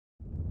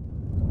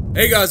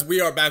Hey guys, we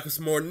are back with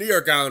some more New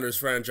York Islanders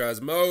franchise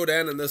mode,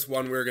 and in this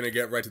one we're going to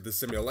get right to the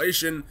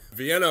simulation.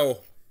 Vienno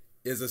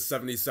is a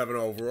 77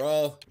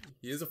 overall.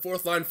 He is a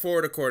fourth line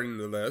forward according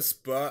to this,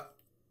 but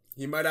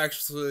he might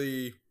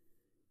actually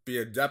be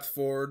a depth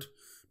forward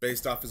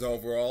based off his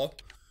overall.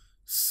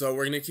 So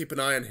we're going to keep an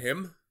eye on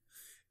him,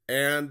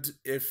 and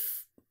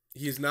if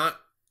he's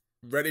not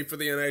ready for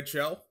the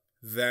NHL,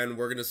 then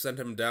we're going to send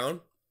him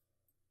down,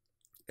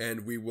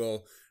 and we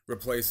will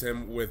replace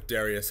him with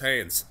Darius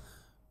Haynes.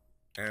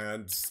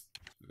 And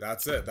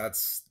that's it.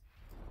 That's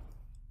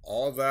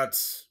all that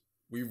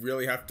we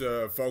really have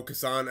to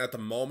focus on at the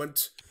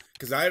moment.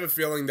 Because I have a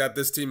feeling that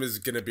this team is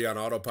going to be on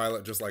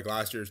autopilot just like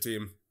last year's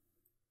team.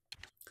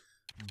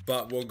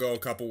 But we'll go a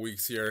couple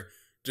weeks here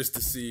just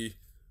to see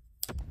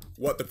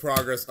what the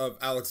progress of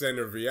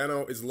Alexander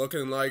Vienno is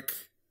looking like.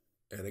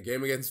 And a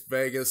game against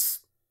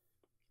Vegas,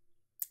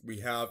 we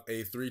have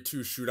a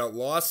 3-2 shootout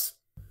loss.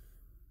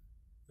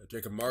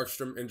 Jacob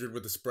Markstrom injured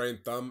with a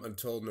sprained thumb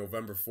until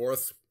November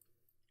 4th.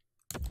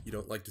 You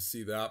don't like to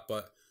see that,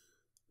 but,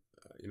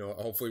 you know,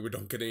 hopefully we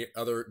don't get any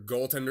other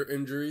goaltender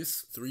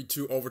injuries.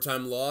 3-2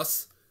 overtime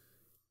loss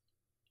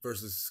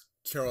versus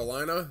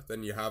Carolina.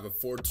 Then you have a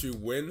 4-2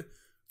 win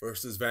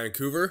versus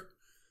Vancouver.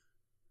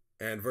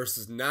 And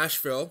versus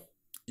Nashville,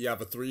 you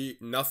have a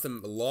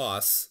 3-0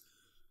 loss.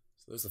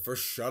 So there's the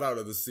first shutout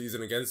of the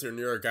season against your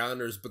New York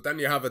Islanders. But then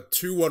you have a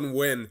 2-1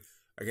 win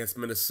against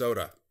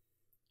Minnesota.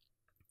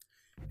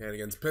 And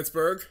against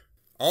Pittsburgh,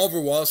 Oliver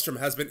Wahlstrom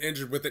has been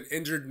injured with an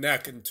injured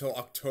neck until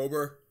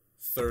October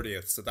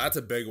 30th. So that's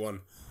a big one.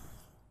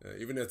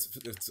 Even if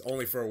it's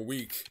only for a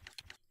week,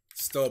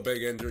 still a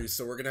big injury.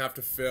 So we're going to have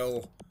to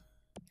fill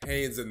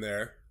Haynes in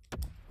there.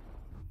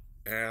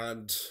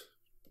 And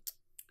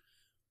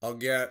I'll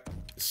get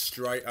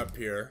Strite up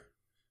here,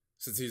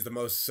 since he's the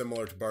most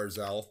similar to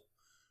Barzal.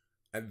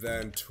 And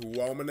then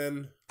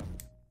Tuomanen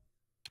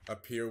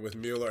up here with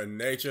Mueller and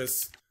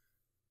Natchez.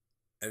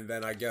 And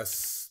then I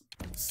guess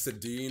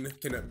Sedin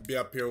can be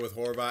up here with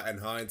Horvat and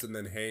Hines, and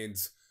then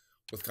Haynes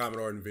with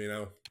Commodore and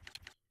Vino.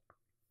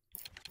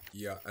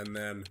 Yeah, and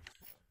then,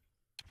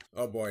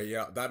 oh boy,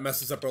 yeah, that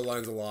messes up our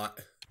lines a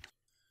lot.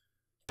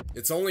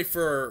 It's only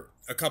for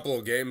a couple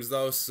of games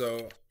though,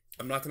 so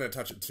I'm not going to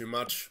touch it too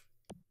much.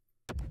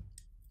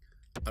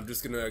 I'm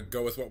just going to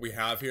go with what we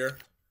have here.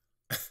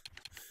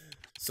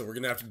 So we're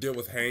going to have to deal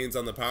with Haynes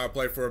on the power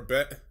play for a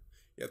bit.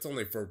 Yeah, it's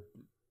only for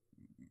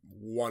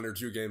 1 or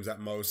 2 games at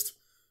most.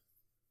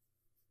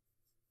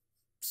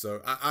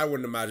 So I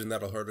wouldn't imagine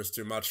that'll hurt us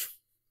too much.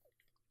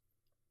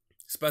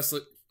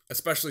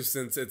 Especially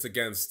since it's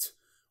against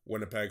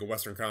Winnipeg, a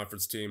Western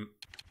Conference team.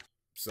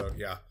 So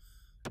yeah.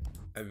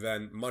 And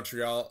then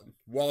Montreal,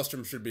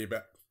 Wahlstrom should be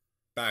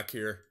back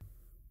here.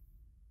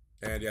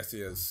 And yes,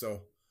 he is.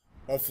 So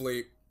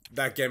hopefully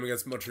that game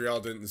against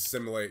Montreal didn't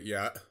simulate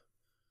yet.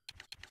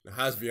 Now,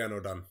 how's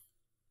Vienno done?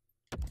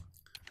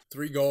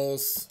 3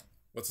 goals.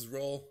 What's his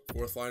role?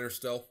 4th liner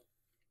still.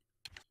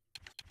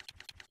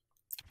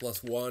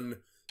 +1.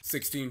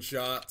 16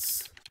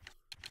 shots.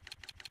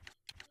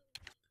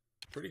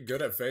 Pretty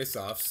good at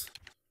faceoffs.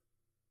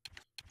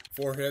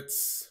 4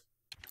 hits.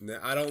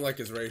 I don't like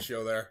his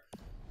ratio there.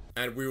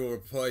 And we will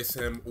replace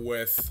him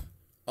with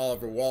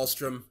Oliver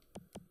Wahlstrom.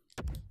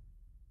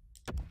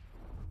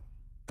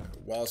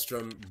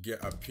 Wahlstrom,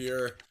 get up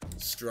here.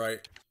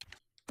 Strite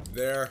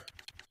there.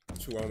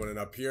 Tuomanen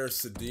up here.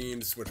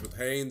 Sedin, switch with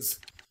Haynes.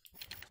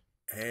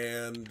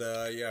 And,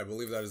 yeah, I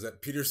believe that is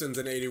it. Peterson's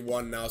an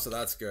 81 now, so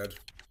that's good.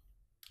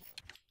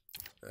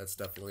 That's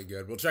definitely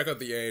good. We'll check out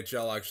the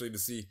AHL, actually, to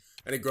see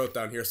any growth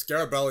down here.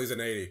 Scarabelli's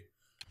an 80.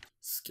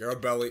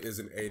 Scarabelli is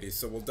an 80,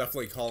 so we'll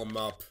definitely call him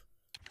up.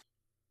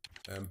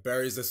 And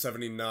Barry's a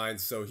 79,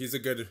 so he's a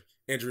good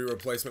injury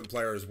replacement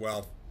player as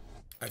well.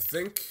 I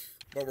think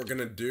what we're going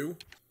to do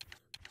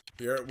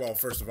here, well,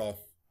 first of all,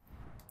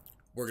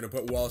 we're going to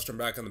put Wahlstrom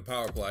back on the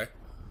power play,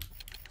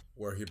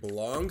 where he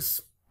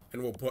belongs.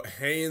 And we'll put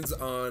Haynes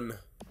on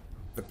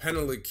the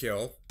penalty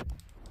kill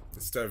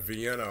instead of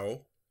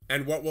Vienno.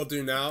 And what we'll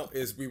do now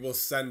is we will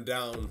send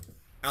down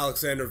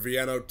Alexander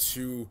Vienno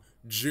to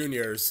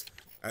juniors,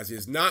 as he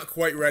is not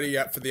quite ready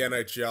yet for the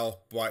NHL,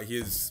 but he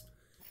is,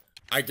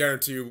 I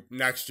guarantee you,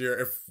 next year,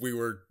 if we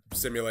were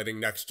simulating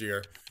next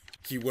year,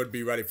 he would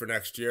be ready for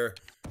next year.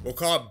 We'll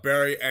call up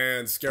Barry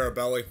and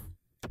Scarabelli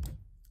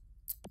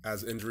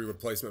as injury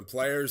replacement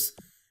players.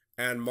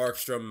 And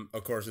Markstrom,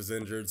 of course, is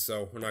injured,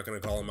 so we're not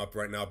going to call him up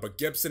right now. But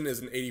Gibson is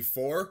an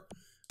 84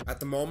 at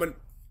the moment.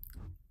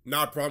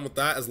 Not a problem with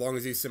that, as long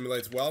as he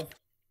simulates well.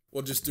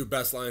 We'll just do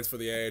best lines for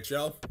the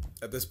AHL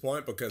at this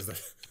point, because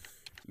there's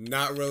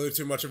not really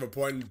too much of a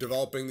point in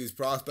developing these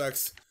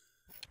prospects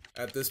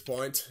at this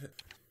point.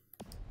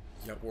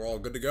 Yep, we're all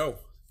good to go.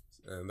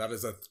 And that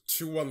is a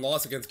 2-1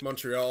 loss against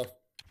Montreal.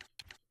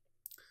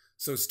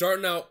 So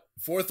starting out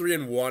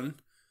 4-3-1.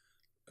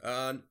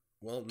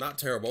 Well, not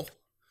terrible.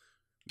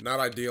 Not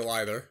ideal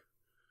either.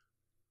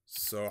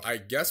 So I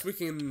guess we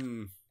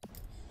can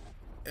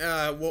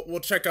we'll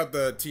check out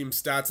the team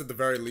stats at the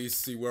very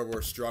least, see where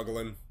we're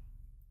struggling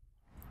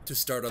to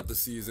start up the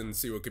season,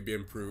 see what could be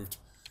improved.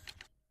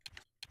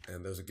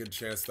 And there's a good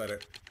chance that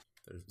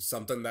there's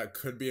something that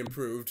could be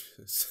improved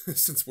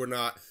since we're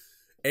not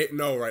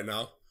 8-0 right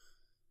now.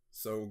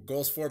 So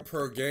goals for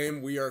per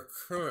game, we are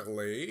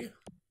currently,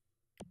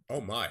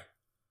 oh my,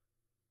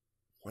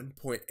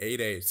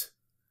 1.88.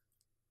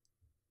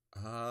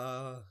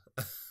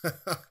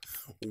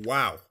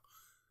 Wow.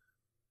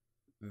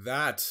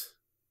 That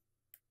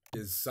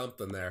is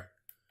something there.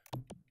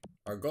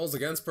 Our goals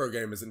against per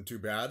game isn't too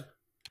bad.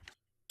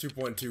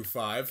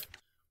 2.25.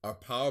 Our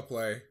power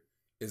play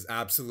is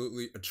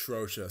absolutely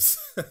atrocious.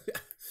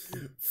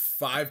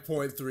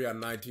 5.3 on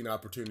 19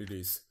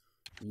 opportunities.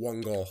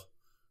 1 goal.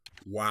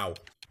 Wow.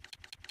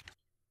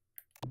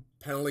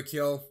 Penalty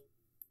kill,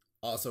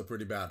 also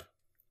pretty bad.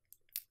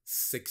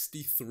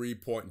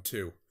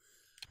 63.2.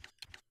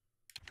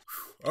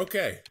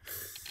 Okay.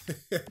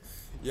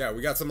 Yeah,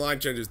 we got some line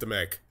changes to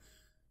make.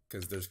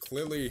 Because there's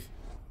clearly...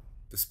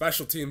 the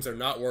special teams are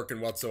not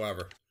working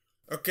whatsoever.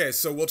 Okay,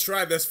 so we'll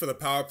try this for the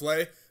power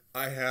play.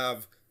 I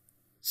have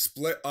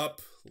split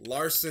up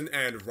Larson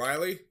and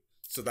Riley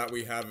so that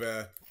we have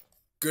a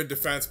good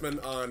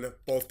defenseman on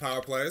both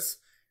power plays.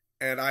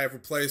 And I have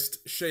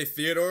replaced Shea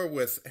Theodore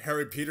with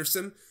Harry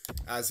Peterson,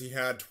 as he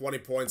had 20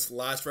 points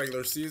last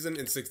regular season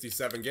in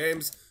 67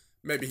 games.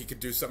 Maybe he could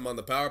do something on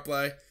the power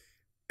play.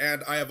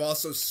 And I have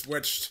also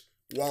switched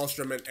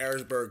Wahlstrom and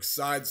Erzberg's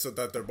sides so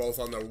that they're both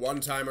on their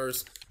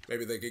one-timers.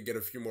 Maybe they could get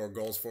a few more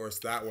goals for us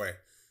that way.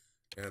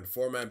 And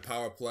 4-man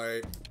power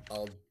play,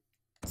 I'll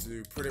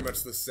do pretty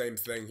much the same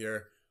thing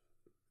here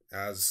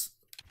as...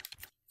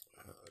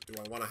 do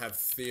I want to have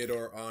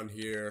Theodore on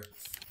here?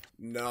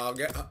 No, I'll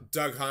get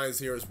Doug Hines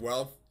here as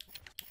well,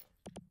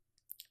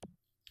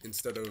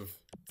 instead of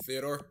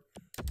Theodore.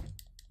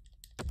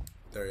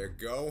 There you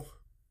go.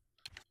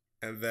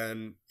 And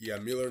then, yeah,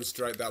 Mueller and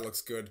Strite, that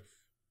looks good.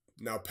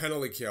 Now,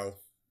 penalty kill.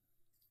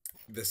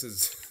 This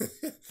has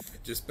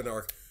just been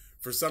our,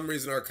 for some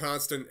reason, our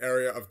constant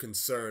area of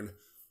concern.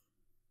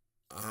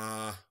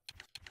 I'm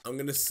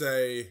going to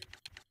say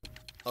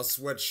I'll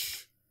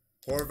switch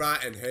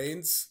Horvat and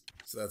Haynes.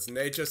 So that's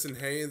Natchez and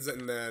Haynes,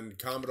 and then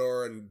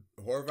Commodore and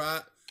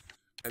Horvat.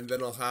 And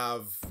then I'll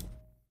have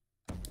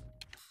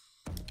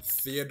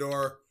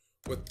Theodore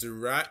with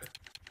Durrett,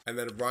 and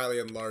then Riley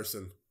and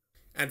Larson.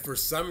 And for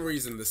some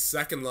reason, the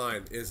second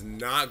line is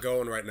not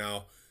going right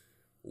now.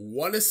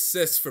 1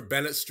 assist for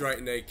Bennett Strite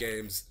in 8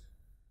 games.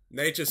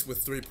 Natchez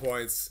with 3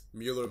 points,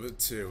 Mueller with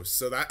 2.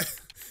 So that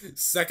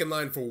second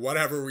line, for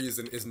whatever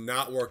reason, is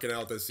not working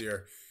out this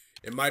year.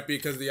 It might be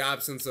because of the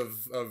absence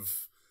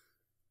of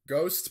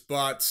Ghost,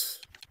 but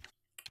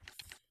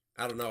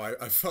I don't know.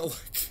 I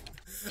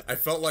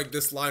felt like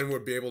this line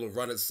would be able to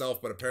run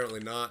itself, but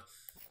apparently not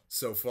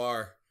so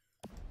far.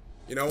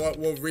 You know what?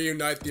 We'll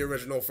reunite the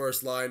original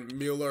first line: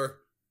 Mueller,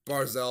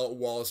 Barzell,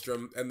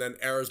 Wahlstrom, and then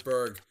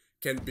Erzberg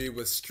can be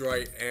with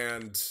Strite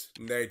and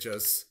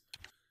Natchez.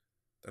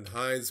 Then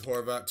Hines,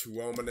 Horvat,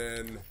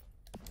 Tuomanen.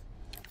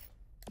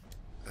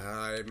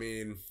 I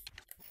mean,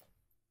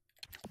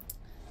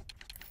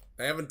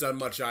 they haven't done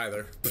much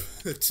either,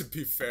 to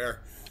be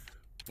fair.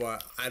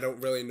 But I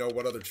don't really know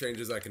what other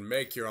changes I can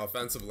make here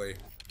offensively.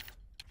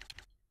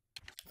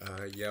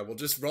 Yeah, we'll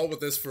just roll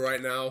with this for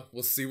right now.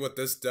 We'll see what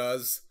this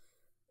does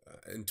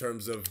in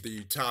terms of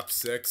the top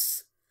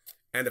 6.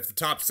 And if the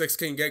top 6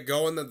 can get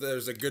going, then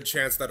there's a good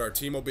chance that our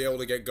team will be able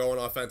to get going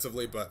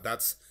offensively. But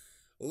that's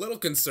a little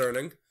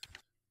concerning.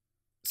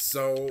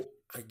 So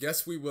I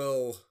guess we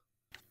will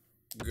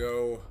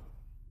go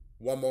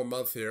 1 more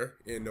month here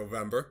in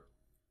November.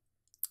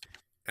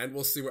 And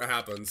we'll see what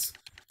happens.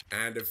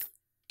 And if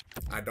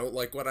I don't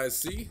like what I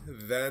see,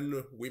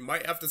 then we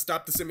might have to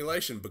stop the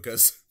simulation,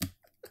 because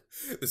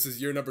this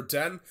is year number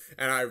 10,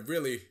 and I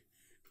really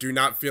do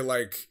not feel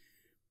like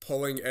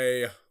pulling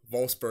a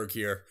Wolfsburg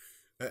here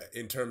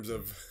in terms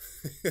of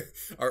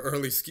our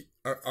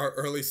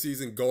early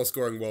season goal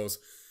scoring woes.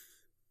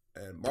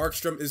 And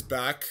Markstrom is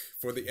back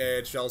for the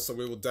AHL, so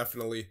we will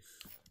definitely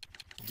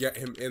get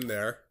him in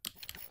there.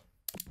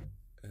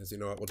 As you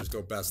know what, we'll just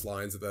go best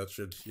lines. That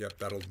should, yep,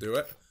 that'll do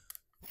it.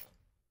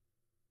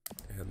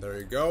 And there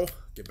you go.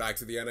 Get back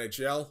to the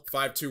NHL.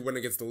 5-2 win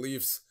against the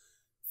Leafs.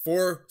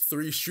 4-3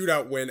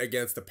 shootout win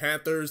against the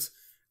Panthers.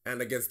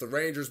 And against the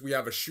Rangers, we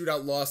have a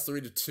shootout loss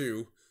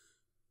 3-2.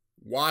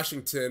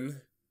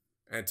 Washington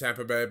and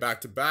Tampa Bay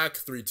back-to-back.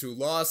 3-2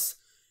 loss.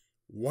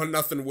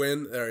 1-0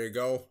 win. There you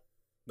go.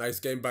 Nice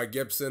game by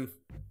Gibson.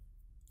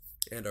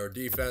 And our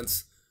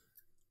defense.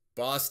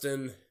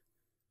 Boston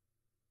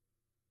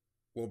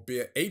will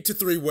be an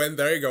 8-3 win.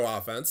 There you go,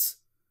 offense.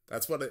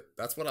 That's what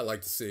I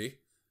like to see.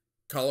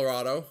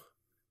 Colorado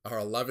are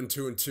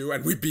 11-2-2,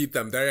 and we beat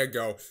them. There you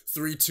go.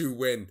 3-2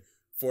 win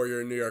for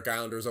your New York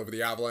Islanders over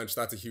the Avalanche.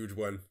 That's a huge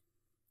win.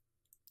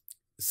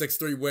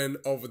 6-3 win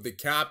over the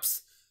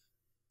Caps,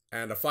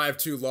 and a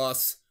 5-2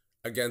 loss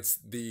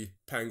against the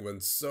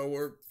Penguins. So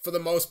we're, for the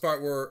most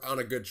part, we're on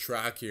a good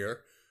track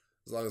here,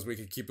 as long as we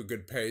can keep a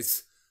good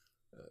pace.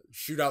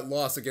 Shootout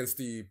loss against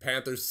the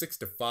Panthers,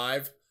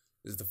 6-5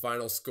 is the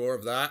final score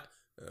of that.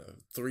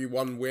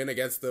 3-1 win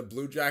against the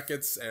Blue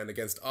Jackets, and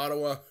against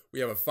Ottawa, we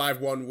have a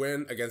 5-1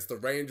 win against the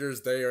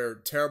Rangers. They are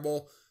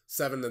terrible,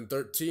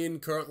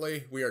 7-13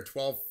 currently. We are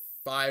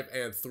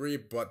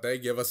 12-5-3, but they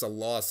give us a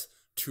loss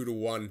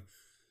 2-1.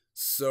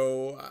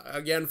 So,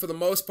 again, for the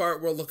most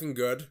part, we're looking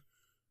good.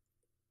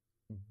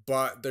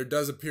 But there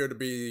does appear to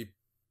be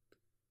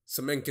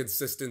some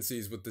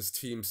inconsistencies with this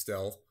team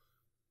still,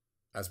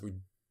 as we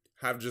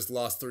have just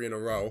lost 3 in a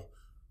row.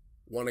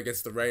 One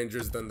against the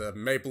Rangers, then the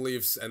Maple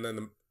Leafs, and then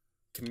the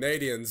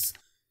Canadiens,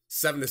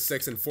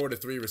 7-6 and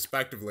 4-3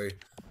 respectively.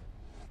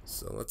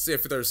 So let's see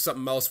if there's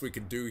something else we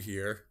could do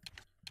here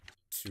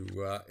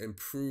to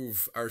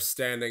improve our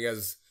standing,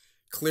 as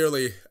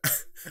clearly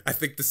I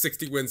think the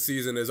 60-win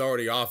season is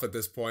already off at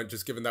this point,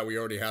 just given that we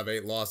already have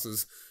 8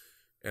 losses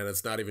and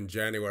it's not even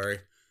January.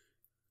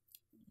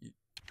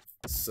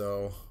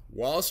 So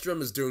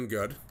Wallstrom is doing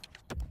good.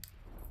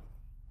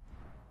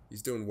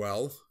 He's doing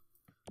well.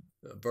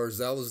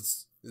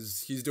 Barzal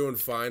he's doing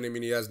fine. I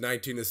mean, he has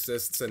 19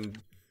 assists and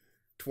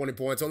 20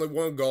 points. Only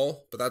 1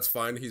 goal, but that's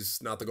fine. He's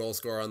not the goal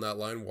scorer on that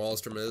line.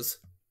 Wallstrom is.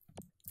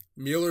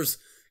 Mueller's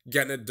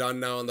getting it done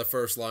now on the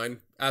first line,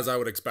 as I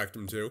would expect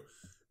him to.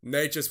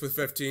 Natchez with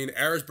 15,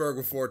 Erisberg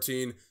with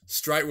 14,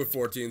 Streit with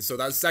 14. So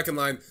that second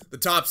line, the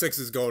top 6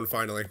 is going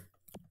finally,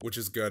 which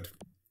is good.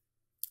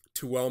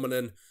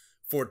 Tuomanen,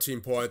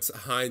 14 points.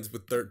 Hines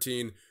with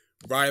 13.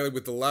 Riley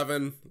with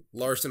 11.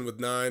 Larson with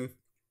 9.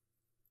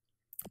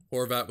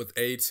 Horvat with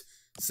 8.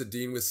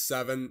 Sedin with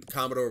 7.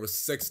 Commodore with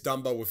 6.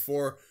 Dumbo with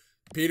 4.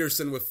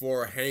 Peterson with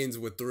 4. Haynes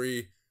with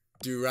 3.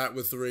 Durat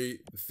with 3.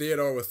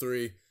 Theodore with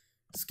 3.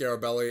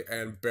 Scarabelli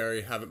and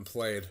Barry haven't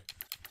played.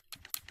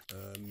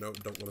 No,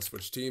 don't want to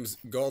switch teams.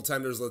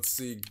 Goaltenders, let's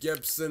see.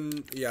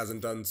 Gibson, he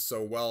hasn't done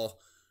so well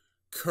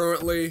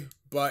currently,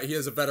 but he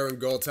is a veteran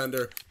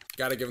goaltender.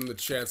 Got to give him the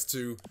chance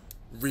to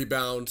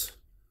rebound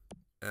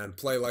and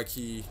play like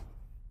he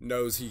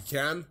knows he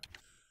can.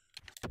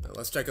 Now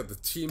let's check out the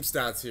team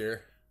stats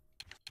here.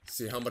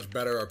 See how much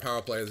better our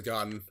power play has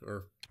gotten,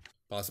 or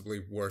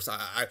possibly worse.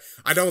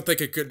 I don't think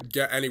it could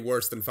get any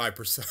worse than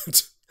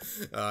 5%.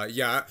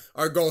 Yeah,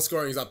 our goal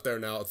scoring is up there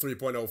now,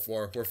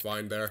 3.04. We're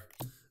fine there.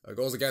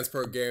 Goals against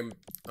per game,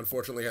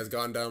 unfortunately, has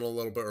gone down a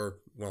little bit, or,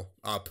 well,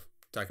 up,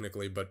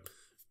 technically, but,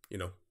 you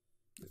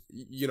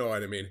know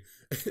what I mean.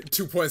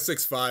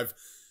 2.65.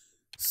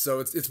 So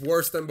it's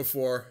worse than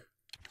before.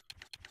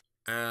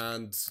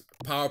 And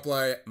power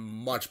play,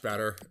 much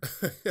better.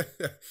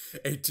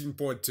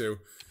 18.2.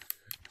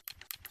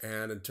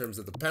 And in terms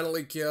of the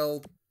penalty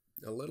kill,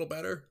 a little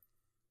better.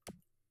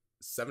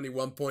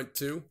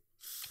 71.2.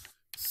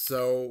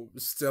 So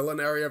still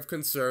an area of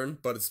concern,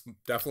 but it's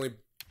definitely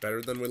better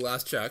than we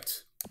last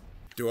checked.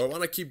 Do I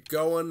want to keep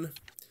going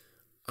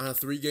on a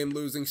 3-game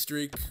losing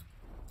streak?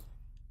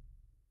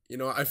 You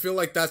know, I feel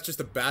like that's just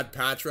a bad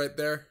patch right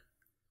there.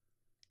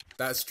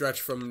 That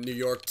stretch from New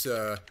York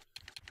to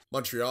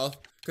Montreal.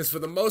 Because for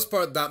the most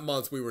part, that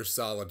month we were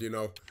solid, you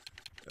know.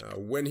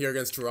 Win here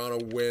against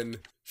Toronto, win.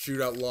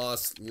 Shootout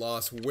loss,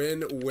 loss,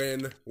 win,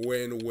 win,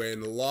 win,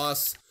 win,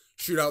 loss.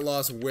 Shootout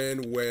loss,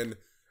 win, win.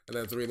 And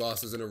then 3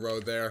 losses in a row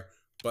there.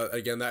 But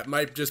again, that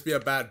might just be a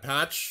bad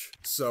patch.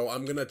 So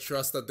I'm going to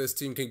trust that this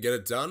team can get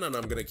it done. And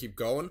I'm going to keep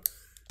going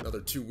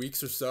another 2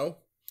 weeks or so.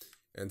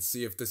 And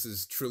see if this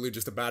is truly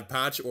just a bad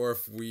patch or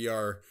if we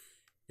are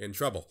in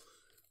trouble.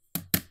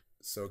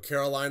 So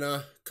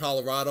Carolina,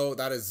 Colorado.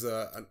 That is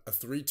a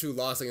 3-2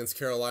 loss against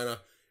Carolina.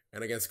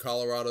 And against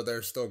Colorado,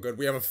 they're still good.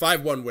 We have a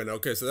 5-1 win.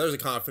 Okay, so there's a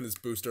confidence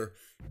booster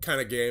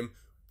kind of game.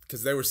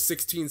 Because they were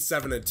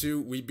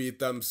 16-7-2. We beat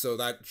them. So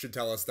that should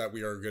tell us that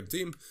we are a good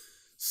team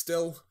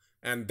still.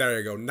 And there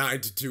you go,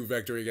 9-2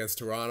 victory against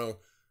Toronto.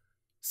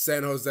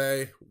 San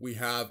Jose, we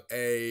have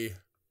a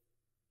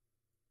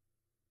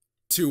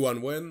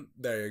 2-1 win.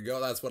 There you go,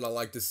 that's what I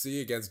like to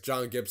see against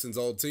John Gibson's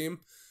old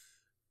team.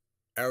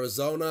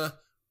 Arizona,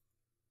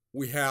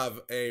 we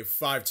have a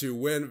 5-2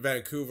 win.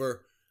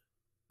 Vancouver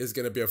is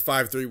going to be a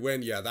 5-3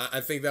 win. Yeah,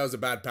 I think that was a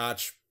bad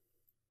patch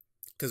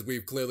because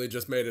we've clearly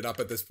just made it up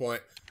at this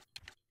point.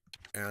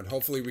 And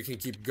hopefully we can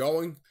keep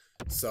going.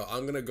 So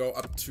I'm going to go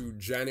up to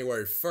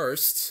January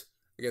 1st.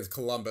 Against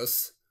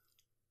Columbus.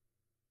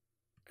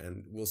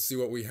 And we'll see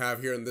what we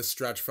have here in this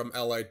stretch from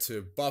LA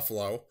to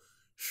Buffalo.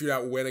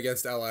 Shootout win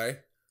against LA.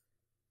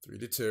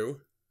 3-2.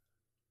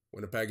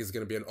 Winnipeg is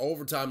going to be an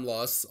overtime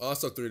loss.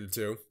 Also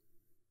 3-2.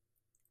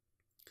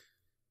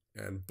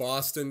 And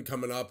Boston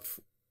coming up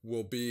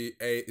will be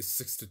a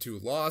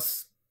 6-2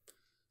 loss.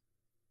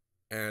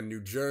 And New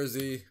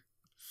Jersey,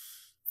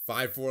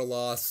 5-4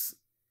 loss.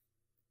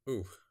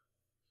 Ooh.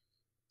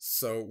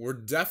 So we're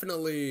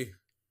definitely...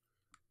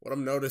 What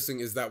I'm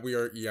noticing is that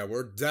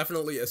we're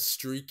definitely a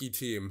streaky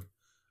team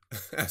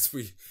as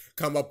we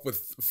come up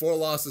with 4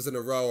 losses in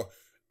a row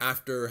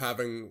after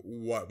having,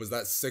 what, was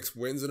that 6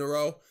 wins in a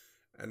row?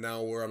 And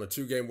now we're on a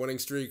 2-game winning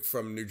streak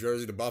from New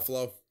Jersey to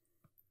Buffalo.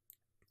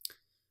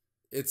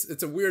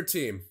 It's a weird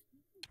team.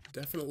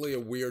 Definitely a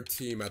weird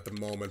team at the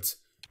moment.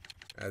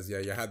 As, yeah,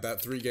 you had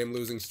that 3-game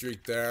losing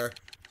streak there.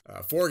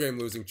 4-game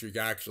losing streak,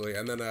 actually.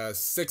 And then a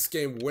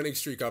 6-game winning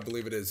streak, I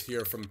believe it is,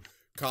 here from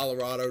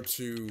Colorado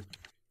to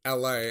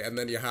LA, and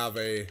then you have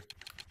a,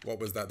 what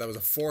was that? That was a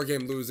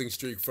 4-game losing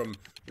streak from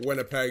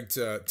Winnipeg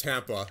to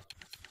Tampa.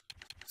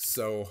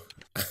 So,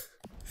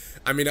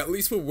 I mean, at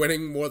least we're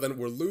winning more than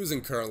we're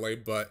losing currently,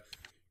 but,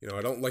 you know,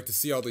 I don't like to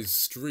see all these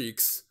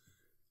streaks,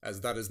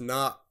 as that is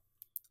not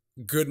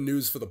good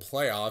news for the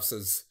playoffs,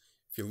 as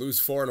if you lose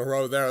 4 in a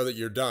row there, that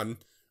you're done.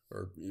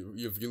 Or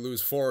if you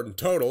lose 4 in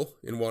total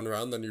in one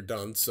round, then you're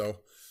done. So,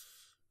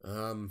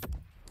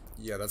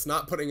 yeah, that's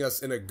not putting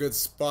us in a good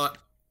spot,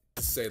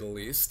 to say the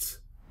least.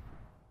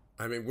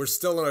 I mean, we're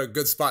still in a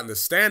good spot in the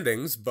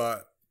standings,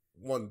 but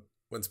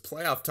once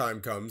playoff time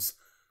comes,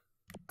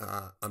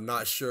 I'm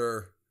not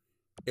sure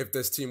if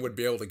this team would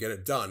be able to get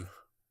it done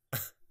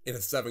in a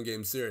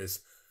 7-game series.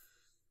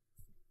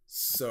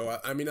 So,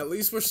 I mean, at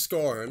least we're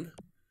scoring.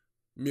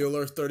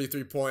 Mueller,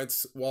 33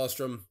 points.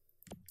 Wahlstrom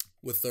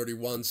with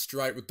 31.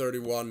 Streit with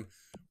 31.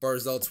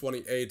 Barzal,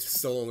 28.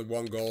 Still only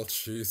 1 goal.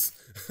 Jeez.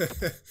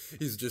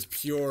 He's just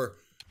pure.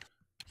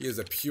 He is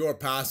a pure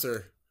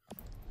passer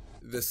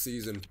this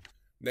season.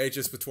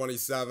 Natchez with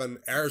 27.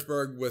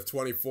 Eresberg with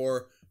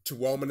 24.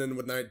 Tuomanen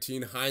with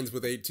 19. Hines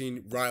with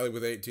 18. Riley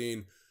with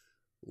 18.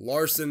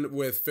 Larson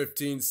with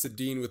 15.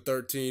 Sedin with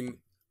 13.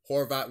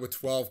 Horvat with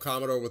 12.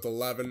 Commodore with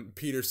 11.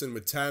 Peterson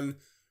with 10.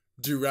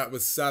 Durat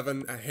with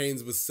 7.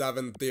 Haynes with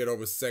 7. Theodore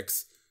with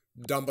 6.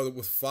 Dumba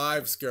with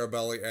 5.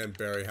 Scarabelli and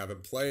Barry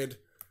haven't played.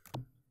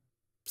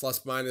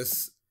 Plus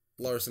minus,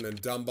 Larson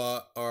and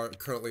Dumba are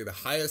currently the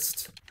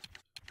highest.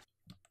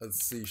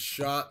 Let's see,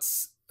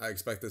 shots. I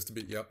expect this to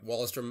be, yep,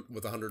 Wahlstrom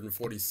with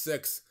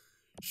 146.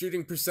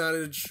 Shooting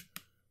percentage,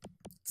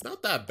 it's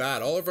not that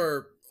bad. All of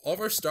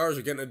our stars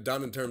are getting it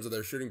done in terms of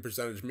their shooting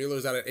percentage.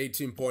 Mueller's at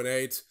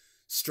 18.8.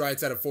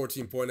 Streit's at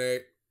 14.8.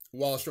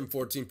 Wahlstrom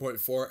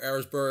 14.4.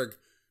 Eresberg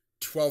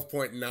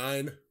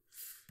 12.9.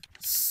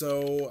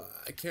 So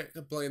I can't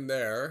complain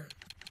there.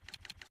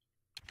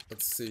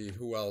 Let's see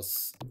who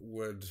else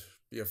would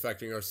be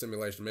affecting our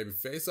simulation. Maybe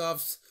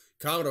faceoffs.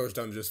 Commodore's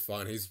done just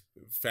fine. He's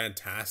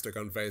fantastic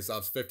on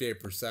faceoffs,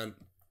 58%.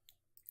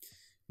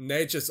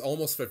 Natchez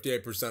almost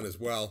 58% as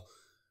well.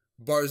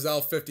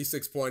 Barzal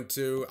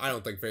 56.2. I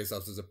don't think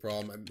faceoffs is a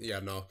problem. And yeah,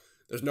 no,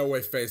 there's no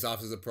way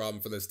faceoffs is a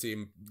problem for this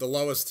team. The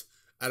lowest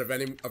out of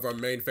any of our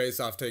main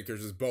faceoff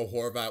takers is Bo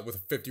Horvat with a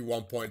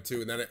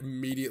 51.2, and then it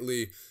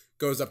immediately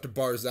goes up to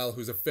Barzal,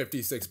 who's a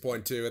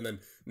 56.2, and then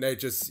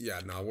Natchez,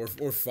 yeah, no,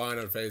 we're fine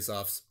on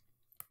faceoffs.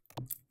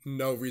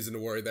 No reason to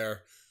worry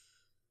there.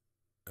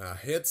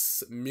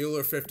 Hits,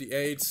 Mueller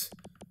 58.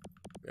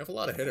 We have a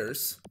lot of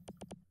hitters.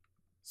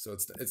 So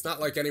it's not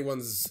like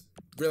anyone's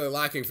really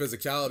lacking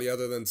physicality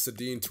other than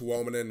Sedin,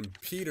 Tuomanen,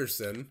 and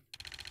Peterson,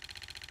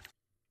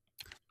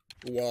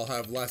 who all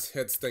have less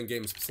hits than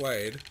games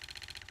played.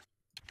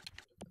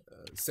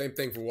 Same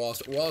thing for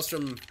Wahlstrom.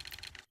 Wahlstrom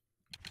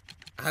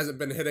hasn't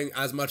been hitting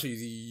as much as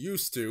he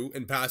used to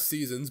in past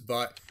seasons,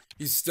 but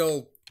he's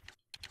still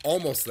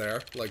almost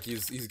there. Like,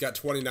 he's got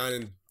 29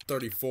 and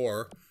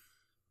 34.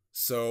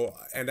 So,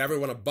 and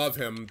everyone above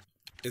him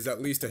is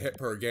at least a hit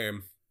per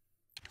game.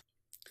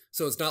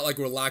 So it's not like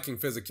we're lacking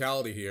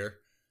physicality here.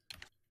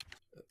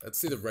 Let's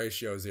see the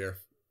ratios here.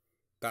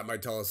 That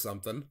might tell us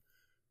something.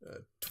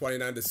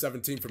 29 to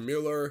 17 for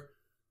Mueller.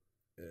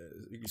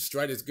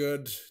 Streit is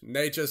good.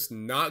 Natchez,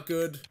 not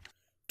good.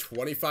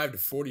 25 to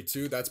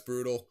 42, that's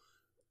brutal.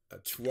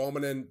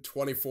 Tuomanen,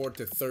 24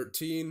 to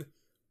 13.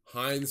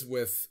 Hines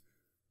with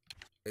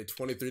a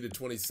 23 to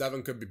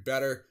 27, could be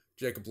better.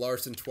 Jacob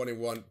Larson,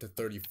 21 to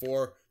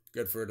 34.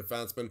 Good for a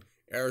defenseman.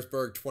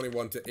 Eresberg,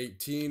 21 to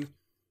 18.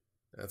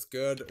 That's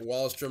good.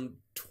 Wahlstrom,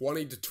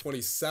 20 to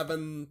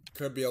 27.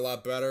 Could be a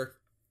lot better.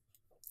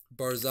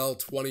 Barzal,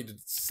 20 to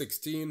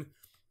 16.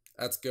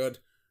 That's good.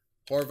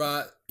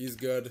 Horvat, he's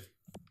good.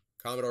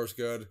 Commodore's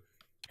good.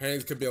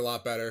 Haynes could be a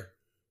lot better.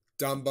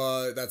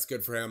 Dumba, that's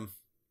good for him.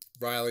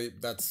 Riley,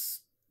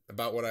 that's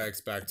about what I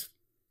expect.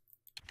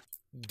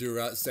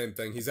 Durat, same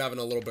thing. He's having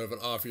a little bit of an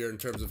off year in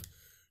terms of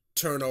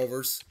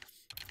turnovers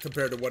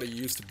compared to what he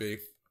used to be.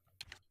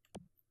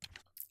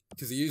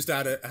 Because he used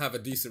to have a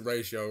decent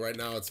ratio. Right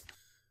now it's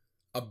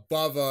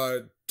above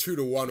a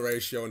 2-to-1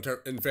 ratio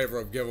in favor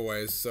of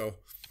giveaways. So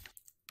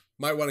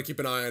might want to keep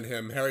an eye on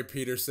him. Harry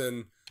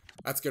Peterson,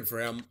 that's good for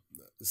him.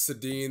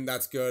 Sedin,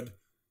 that's good.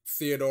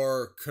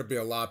 Theodore could be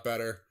a lot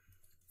better.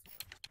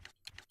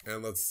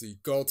 And let's see,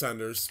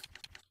 goaltenders.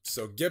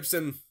 So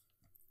Gibson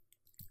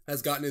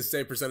has gotten his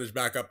save percentage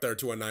back up there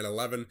to a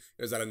 911.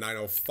 It was at a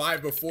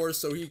 905 before,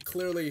 so he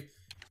clearly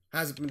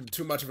hasn't been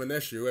too much of an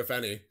issue, if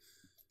any.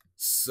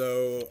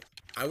 So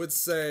I would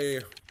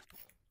say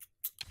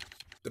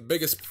the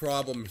biggest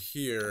problem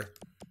here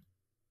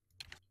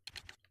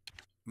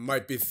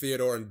might be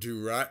Theodore and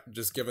Durat,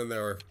 just given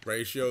their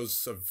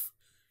ratios of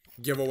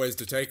giveaways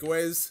to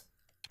takeaways.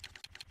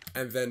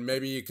 And then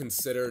maybe you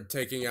consider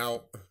taking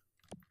out...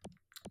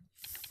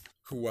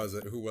 Who was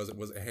it?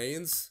 Was it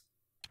Haynes?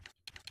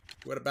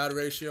 Who had a bad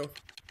ratio?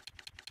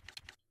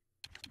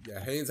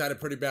 Yeah, Haynes had a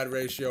pretty bad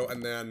ratio,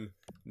 and then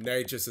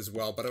Natchez as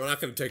well, but I'm not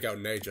going to take out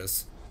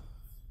Natchez.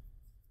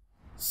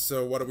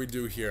 So what do we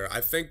do here?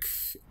 I think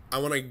I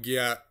want to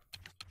get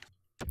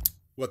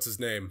what's his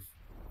name?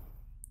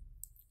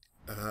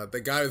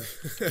 The guy,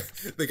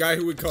 the guy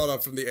who we called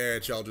up from the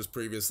AHL just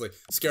previously,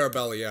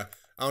 Scarabelli. Yeah,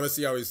 I want to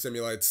see how he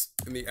simulates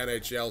in the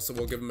NHL, so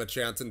we'll give him a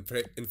chance in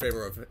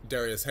favor of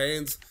Darius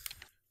Haynes.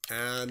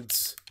 And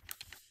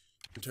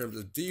in terms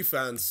of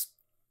defense,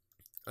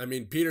 I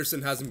mean,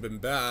 Peterson hasn't been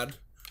bad,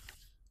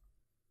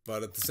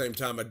 but at the same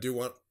time, I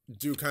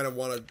do kind of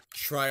want to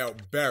try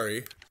out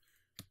Barry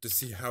to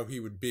see how he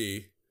would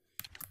be.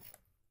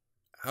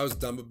 How's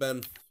Dumba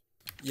been?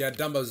 Yeah,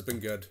 Dumba's been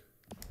good.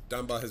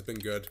 Dumba has been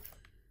good.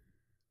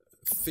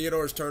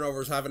 Theodore's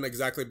turnovers haven't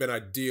exactly been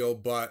ideal,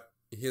 but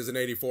he is an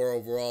 84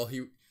 overall.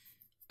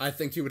 I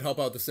think he would help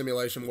out the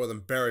simulation more than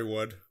Barry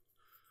would.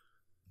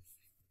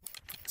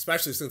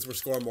 Especially since we're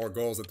scoring more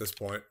goals at this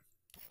point.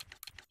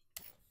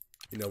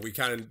 You know, we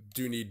kind of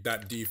do need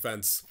that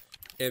defense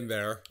in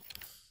there.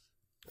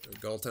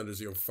 Goaltenders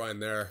you'll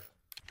find there.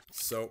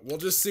 So we'll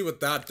just see what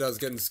that does,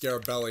 getting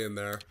Scarabelli in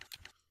there.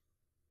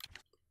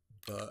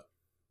 But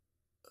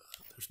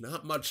there's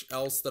not much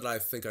else that I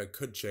think I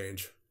could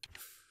change.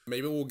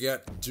 Maybe we'll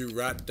get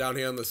Durant down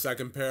here on the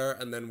second pair,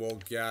 and then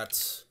we'll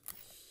get...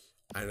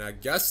 And I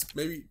guess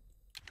maybe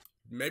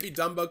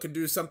Dumba could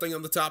do something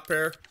on the top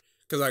pair.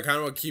 Because I kind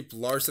of want to keep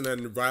Larson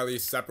and Riley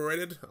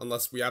separated,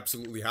 unless we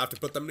absolutely have to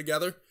put them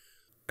together.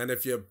 And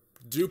if you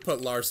do put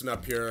Larson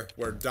up here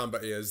where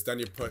Dumba is, then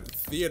you put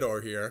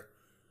Theodore here.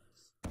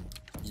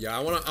 Yeah,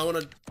 I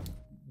wanna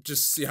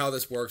just see how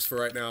this works for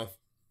right now.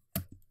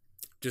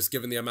 Just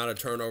given the amount of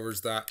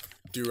turnovers that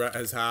Durant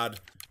has had.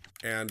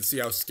 And see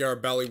how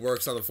Scarabelli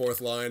works on the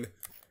fourth line.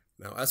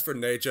 Now, as for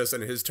Natchez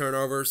and his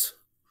turnovers,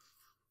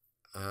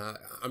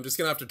 I'm just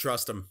going to have to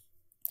trust him.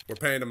 We're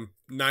paying him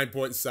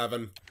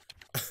 9.7.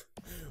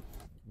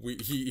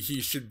 He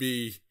should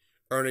be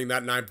earning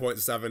that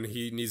 9.7.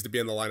 He needs to be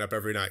in the lineup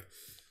every night.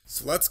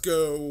 So let's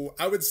go,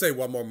 I would say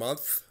 1 more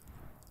month.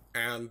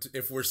 And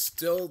if we're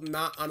still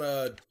not on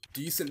a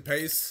decent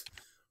pace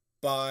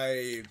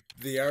by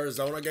the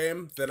Arizona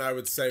game, then I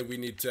would say we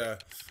need to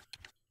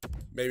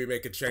maybe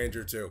make a change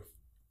or two.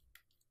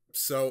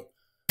 So,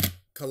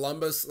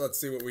 Columbus, let's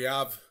see what we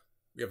have.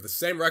 We have the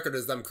same record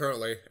as them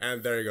currently,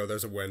 and there you go,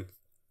 there's a win.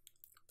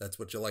 That's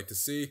what you like to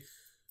see.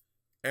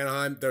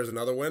 Anaheim, there's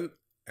another win.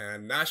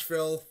 And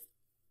Nashville,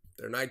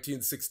 they're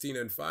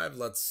 19-16-5.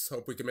 Let's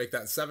hope we can make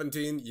that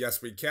 17.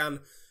 Yes, we can.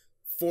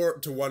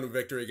 4-1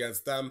 victory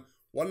against them.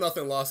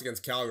 1-0 loss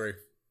against Calgary.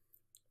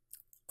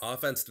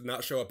 Offense did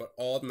not show up at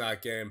all in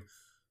that game.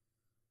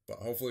 But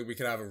hopefully we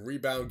can have a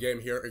rebound game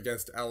here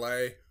against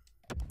LA,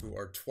 who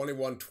are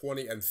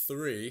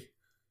 21-20-3.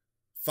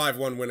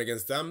 5-1 win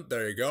against them.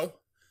 There you go.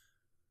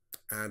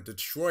 And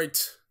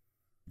Detroit,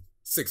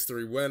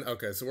 6-3 win.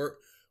 Okay, so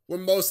we're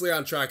mostly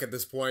on track at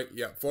this point.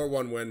 Yeah,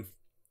 4-1 win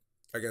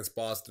against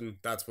Boston.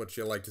 That's what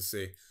you like to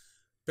see.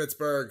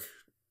 Pittsburgh,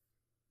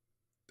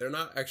 they're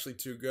not actually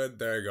too good.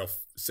 There you go.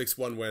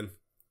 6-1 win.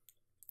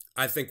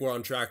 I think we're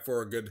on track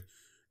for a good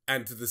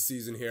end to the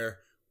season here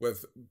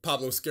with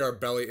Pablo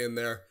Scarabelli in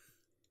there.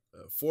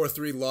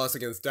 4-3 loss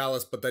against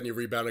Dallas, but then you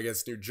rebound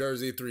against New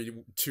Jersey.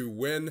 3-2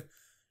 win.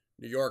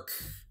 New York,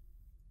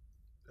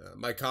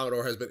 Mike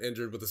Commodore has been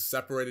injured with a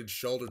separated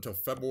shoulder till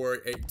February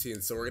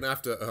 18th. So we're going to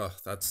have to,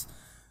 that's,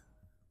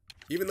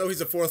 even though he's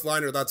a fourth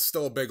liner, that's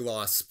still a big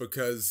loss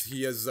because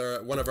he is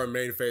one of our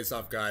main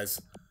face-off guys.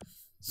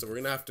 So we're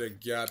going to have to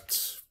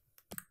get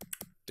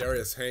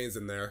Darius Haynes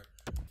in there.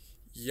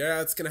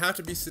 Yeah, it's going to have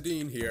to be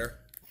Sedin here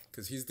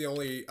because he's the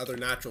only other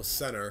natural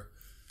center.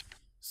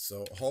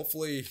 So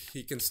hopefully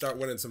he can start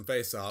winning some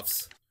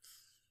face-offs.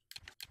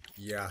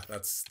 Yeah,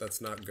 that's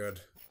not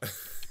good.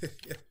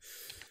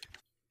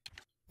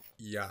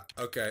 Yeah,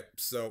 okay,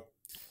 so,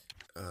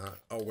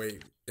 oh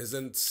wait,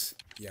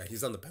 yeah,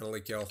 he's on the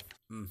penalty kill.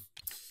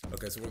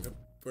 Okay, so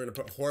we're gonna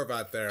put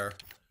Horvat there.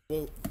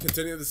 We'll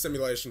continue the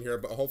simulation here,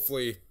 but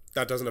hopefully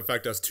that doesn't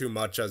affect us too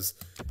much as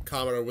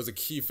Commodore was a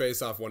key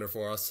face-off winner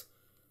for us.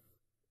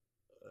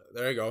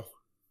 There you go,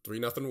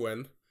 3-0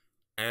 win.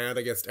 And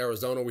against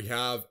Arizona, we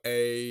have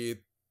a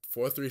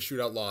 4-3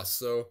 shootout loss.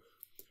 So,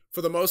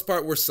 for the most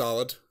part, we're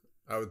solid,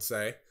 I would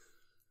say.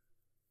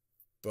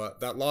 But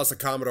that loss of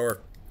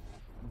Commodore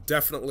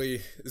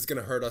definitely is going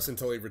to hurt us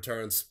until he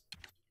returns.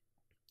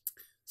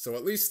 So,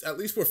 at least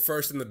we're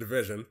first in the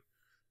division.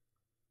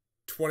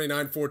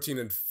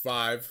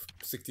 29-14-5,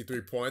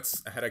 63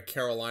 points ahead of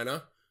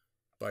Carolina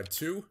by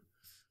 2.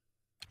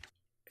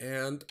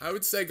 And I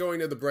would say going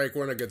to the break,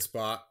 we're in a good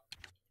spot.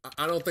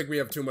 I don't think we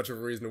have too much of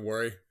a reason to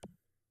worry.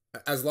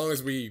 As long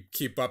as we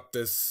keep up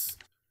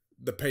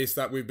the pace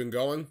that we've been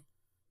going,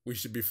 we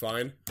should be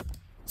fine.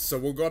 So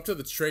we'll go up to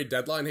the trade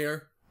deadline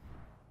here.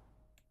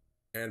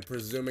 And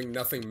presuming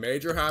nothing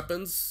major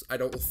happens, I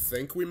don't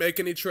think we make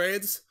any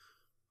trades.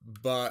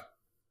 But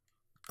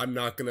I'm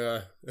not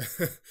gonna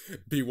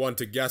be one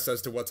to guess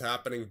as to what's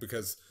happening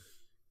because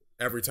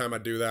every time I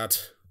do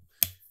that,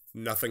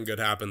 nothing good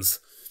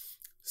happens.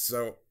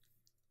 So,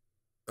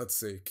 let's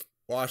see.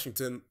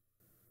 Washington,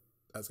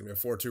 that's gonna be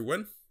a 4-2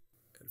 win.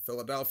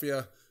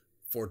 Philadelphia,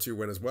 4-2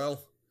 win as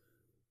well.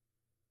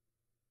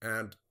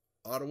 And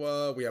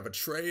Ottawa, we have a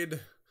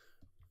trade.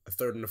 a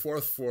third and a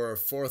fourth for a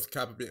fourth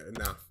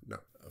no.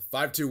 A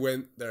 5-2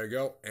 win. There you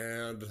go.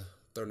 And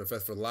third and a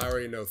fifth for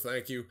Lowry. No,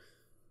 thank you.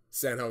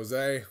 San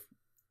Jose.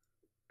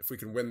 If we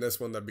can win this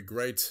one, that'd be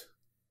great.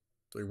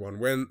 3-1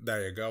 win.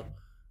 There you go.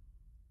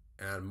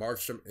 And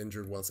Markstrom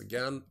injured once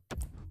again.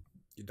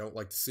 You don't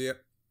like to see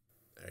it.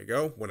 There you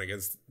go. Win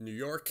against New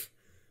York.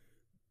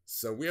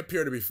 So we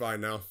appear to be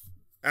fine now.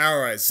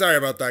 Alright, sorry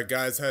about that,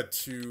 guys. Had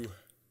to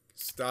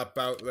stop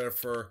out there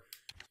for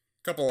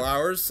a couple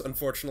hours,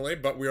 unfortunately.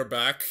 But we are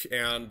back.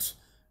 And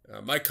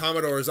Mike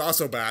Commodore is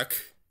also back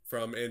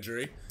from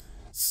injury.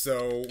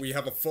 So we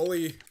have a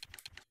fully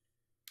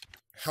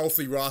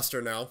healthy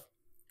roster now.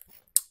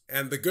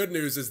 And the good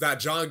news is that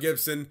John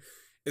Gibson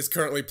is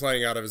currently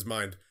playing out of his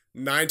mind.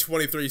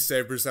 923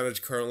 save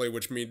percentage currently,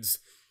 which means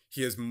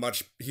he's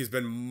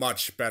been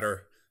much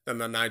better than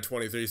the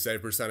 923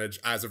 save percentage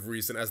as of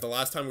recent. As the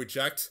last time we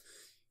checked,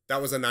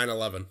 that was a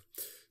 911.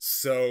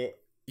 So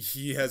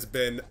he has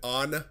been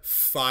on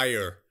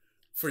fire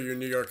for your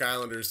New York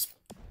Islanders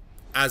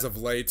as of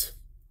late.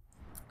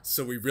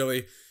 So we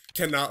really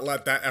cannot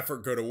let that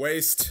effort go to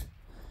waste.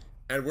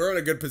 And we're in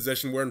a good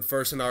position. We're in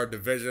first in our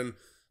division.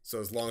 So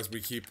as long as we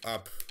keep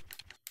up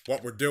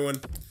what we're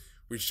doing,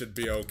 we should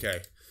be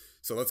okay.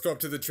 So let's go up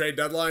to the trade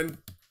deadline.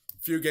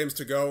 Few games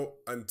to go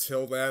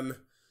until then.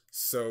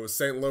 So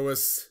St.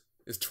 Louis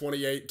is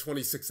 28,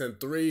 26, and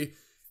 3.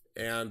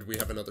 And we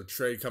have another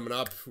trade coming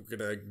up. We're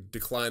going to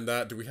decline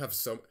that. Do we have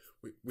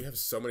we have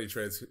so many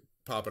trades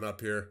popping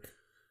up here.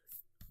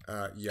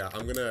 Yeah,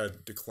 I'm going to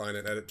decline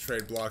it. Edit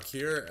trade block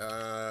here.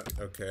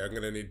 Okay, I'm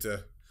going to need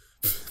to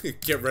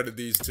get rid of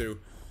these two,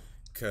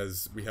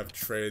 because we have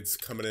trades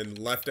coming in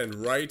left and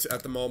right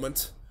at the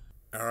moment.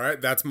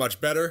 Alright, that's much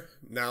better.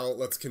 Now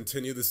let's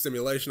continue the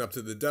simulation up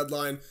to the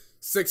deadline.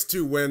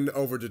 6-2 win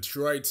over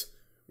Detroit.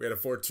 We had a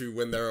 4-2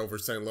 win there over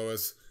St.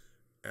 Louis.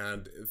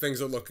 And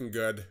things are looking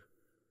good.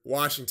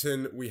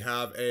 Washington, we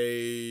have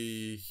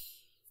a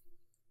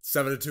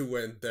 7-2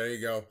 win. There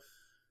you go.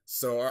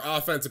 So our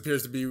offense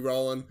appears to be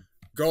rolling.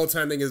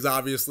 Goaltending is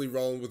obviously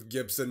rolling with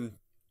Gibson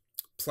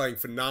playing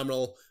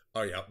phenomenal.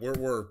 Oh yeah,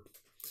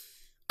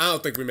 I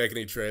don't think we make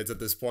any trades at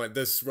this point.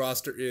 This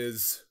roster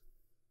is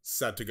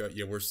set to go.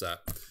 Yeah, we're set.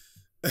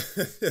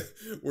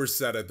 We're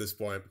set at this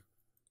point.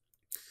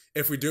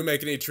 If we do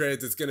make any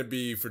trades, it's going to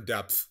be for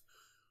depth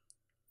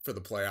for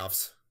the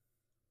playoffs.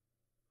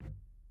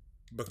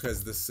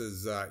 Because this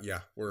is,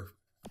 yeah, we're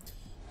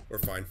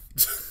fine.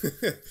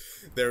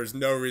 There's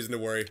no reason to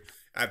worry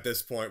at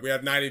this point. We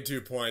have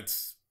 92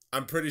 points.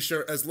 I'm pretty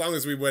sure as long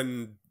as we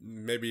win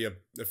maybe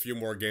a few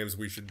more games,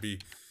 we should be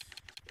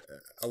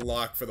a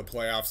lock for the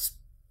playoffs.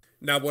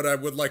 Now, what I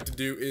would like to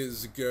do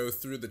is go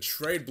through the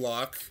trade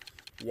block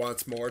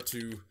once more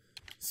to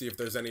see if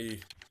there's any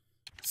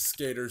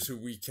skaters who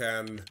we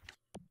can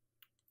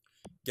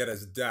get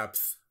as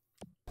depth.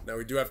 Now,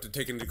 we do have to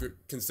take into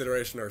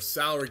consideration our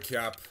salary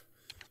cap.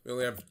 We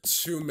only have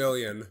 $2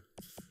 million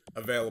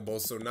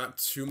available, so not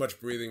too much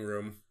breathing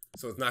room.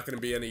 So it's not going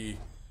to be any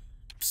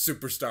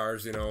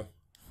superstars, you know.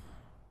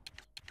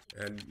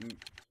 And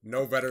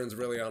no veterans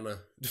really on a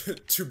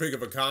too big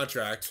of a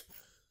contract.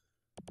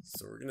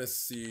 So we're going to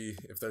see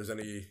if there's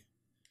any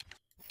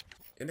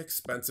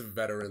inexpensive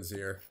veterans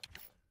here,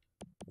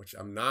 which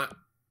I'm not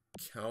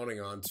counting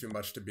on too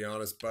much, to be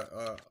honest. But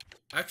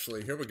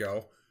actually, here we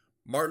go.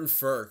 Martin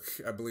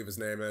Ferk, I believe his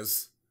name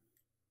is.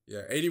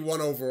 Yeah,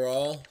 81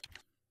 overall.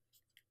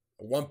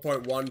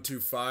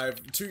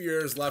 1.125. 2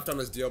 years left on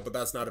his deal, but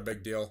that's not a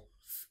big deal.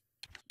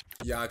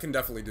 Yeah, I can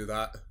definitely do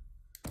that.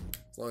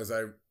 As long as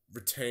I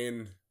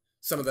retain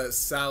some of that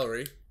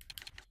salary.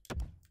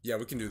 Yeah,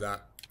 we can do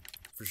that.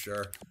 For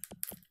sure.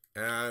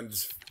 And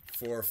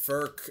for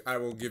Ferk, I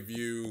will give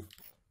you,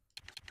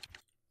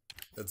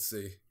 let's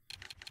see,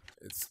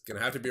 it's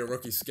gonna have to be a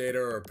rookie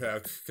skater or a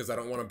pick, because I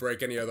don't want to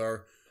break any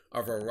other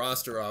of our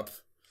roster up.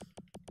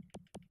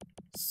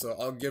 So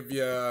I'll give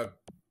you, I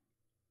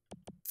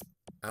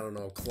don't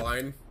know,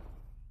 Klein.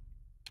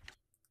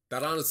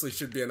 That honestly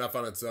should be enough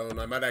on its own.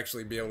 I might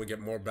actually be able to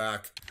get more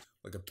back,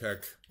 like a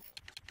pick,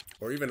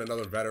 or even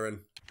another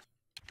veteran,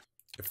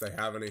 if they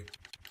have any.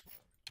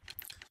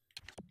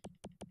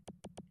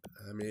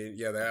 I mean,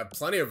 yeah, they have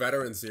plenty of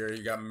veterans here.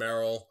 You got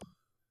Merrill,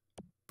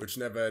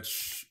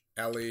 Buchnevich,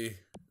 Ellie.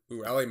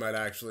 Ooh, Ellie might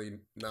actually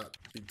not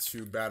be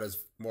too bad as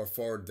more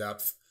forward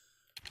depth.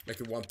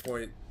 Make it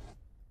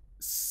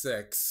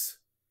 1.6.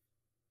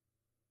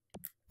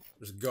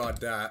 There's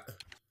Gaudet.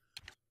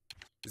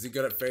 Is he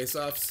good at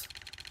face-offs?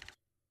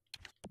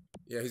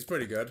 Yeah, he's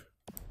pretty good.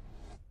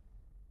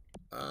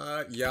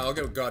 Yeah, I'll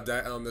get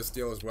Gaudet on this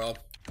deal as well.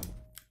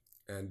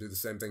 And do the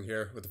same thing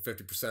here with the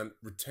 50%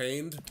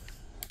 retained.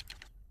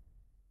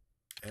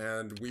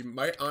 And we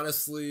might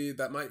honestly,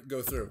 that might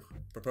go through.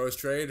 Proposed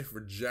trade,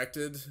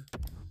 rejected.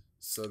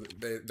 So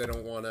they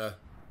don't want to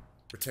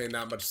retain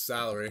that much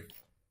salary.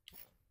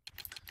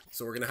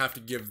 So we're going to have to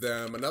give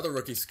them another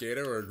rookie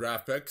skater or a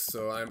draft pick.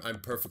 So I'm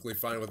perfectly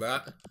fine with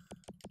that.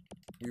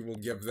 We will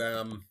give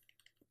them,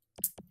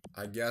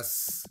 I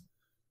guess,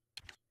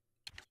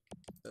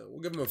 we'll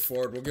give them a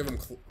forward. We'll give them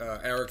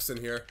Erickson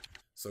here.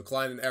 So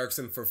Klein and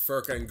Eriksson for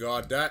Furk and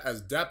Gaudet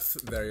as depth.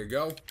 There you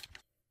go.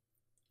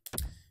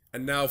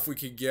 And now if we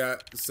could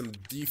get some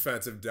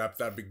defensive depth,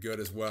 that'd be good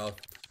as well.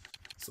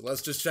 So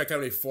let's just check how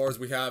many fours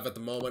we have at the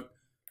moment.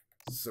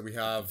 So we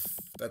have,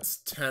 that's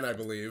 10, I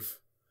believe.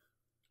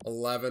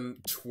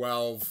 11,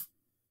 12,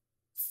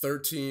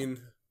 13,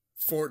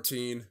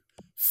 14,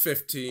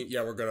 15.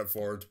 Yeah, we're good at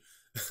forward.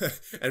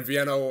 And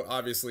Vienno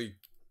obviously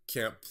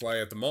can't play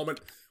at the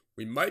moment.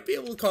 We might be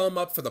able to call him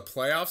up for the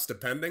playoffs,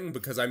 depending,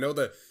 because I know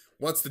that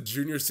once the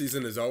junior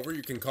season is over,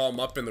 you can call him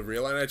up in the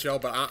real NHL,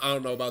 but I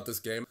don't know about this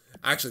game.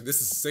 Actually, this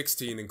is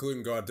 16,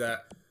 including Gaudet.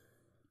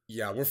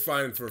 Yeah, we're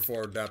fine for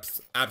forward depth.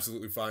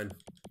 Absolutely fine.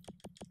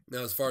 Now,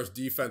 as far as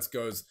defense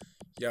goes,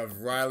 you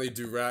have Riley,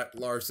 Durrett,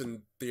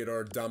 Larson,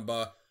 Theodore,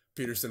 Dumba,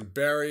 Peterson,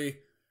 Barry.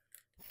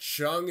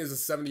 Chung is a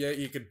 78.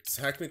 He could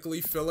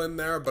technically fill in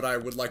there, but I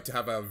would like to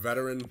have a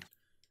veteran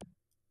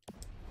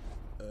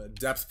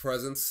depth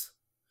presence.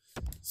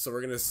 So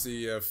we're going to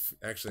see if...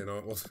 Actually,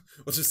 no,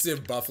 we'll just see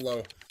if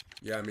Buffalo...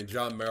 Yeah, I mean,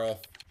 John Merrill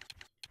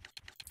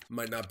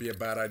might not be a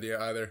bad idea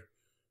either.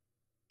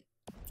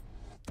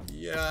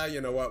 Yeah, you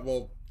know what?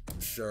 Well,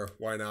 sure,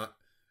 why not?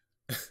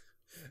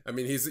 I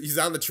mean, he's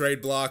on the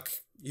trade block.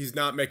 He's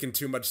not making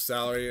too much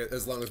salary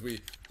as long as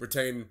we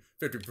retain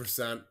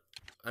 50%.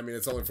 I mean,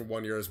 it's only for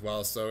 1 year as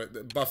well. So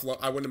Buffalo,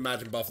 I wouldn't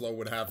imagine Buffalo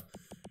would have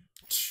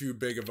too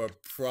big of a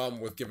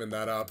problem with giving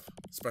that up,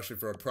 especially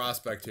for a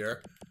prospect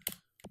here.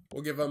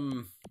 We'll give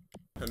him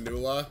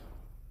Hanula.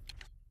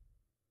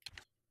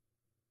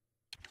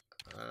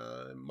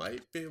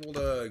 Might be able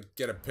to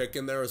get a pick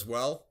in there as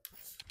well.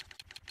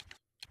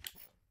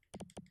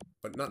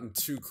 But nothing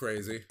too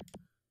crazy.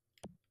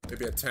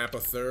 Maybe a Tampa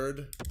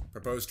third.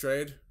 Proposed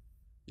trade.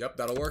 Yep,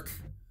 that'll work.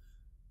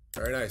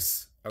 Very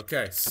nice.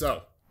 Okay,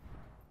 so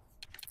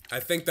I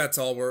think that's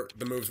all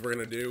the moves we're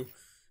gonna do.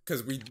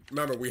 Because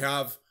remember, we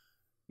have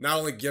not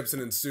only Gibson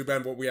and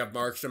Subban, but we have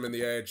Markstrom in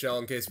the AHL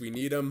in case we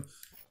need him.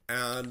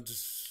 And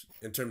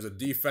in terms of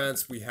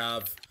defense, we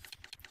have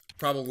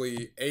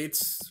probably 8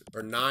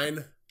 or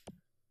 9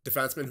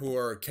 defensemen who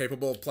are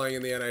capable of playing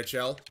in the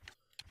NHL.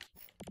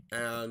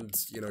 And,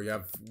 you know, you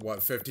have,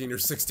 what, 15 or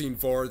 16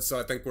 forwards, so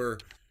I think we're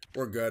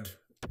good.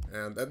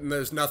 And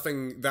there's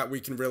nothing that we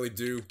can really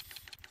do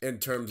in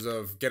terms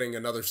of getting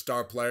another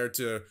star player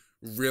to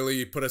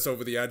really put us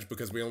over the edge,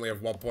 because we only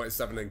have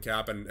 1.7 in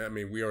cap, and, I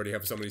mean, we already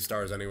have so many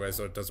stars anyway,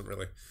 so it doesn't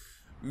really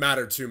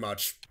matter too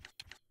much.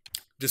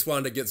 Just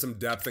wanted to get some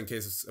depth in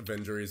case of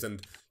injuries,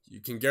 and you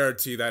can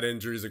guarantee that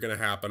injuries are going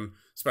to happen,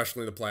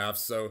 especially in the playoffs.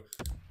 So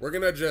we're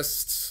going to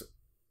just,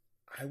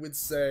 I would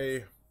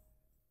say,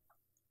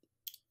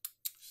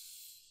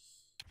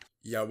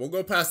 yeah, we'll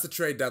go past the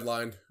trade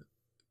deadline,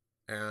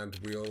 and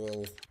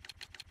we'll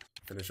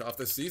finish off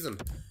this season.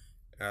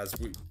 As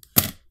we,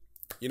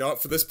 you know,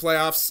 for this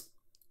playoffs,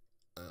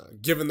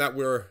 given that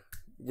we're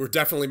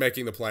definitely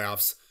making the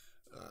playoffs,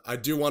 I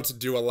do want to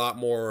do a lot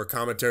more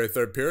commentary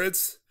third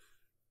periods,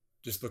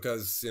 just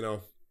because, you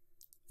know,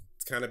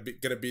 it's kind of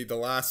going to be the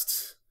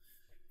last,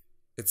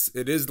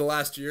 it is the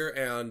last year,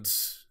 and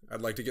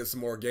I'd like to get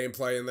some more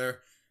gameplay in there.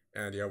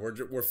 And yeah,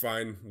 we're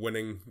fine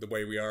winning the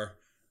way we are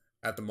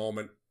at the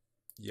moment.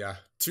 Yeah,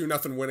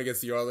 2-0 win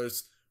against the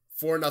Oilers,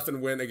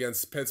 4-0 win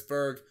against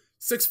Pittsburgh,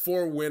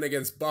 6-4 win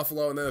against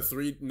Buffalo, and then a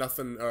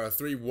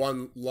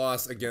 3-1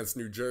 loss against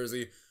New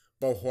Jersey.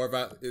 Bo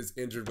Horvat is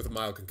injured with a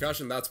mild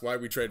concussion. That's why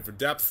we traded for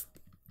depth.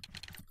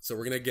 So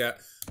we're going to get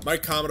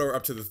Mike Commodore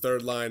up to the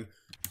third line.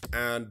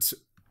 And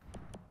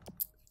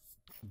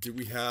do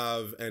we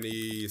have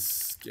any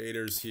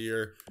skaters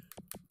here?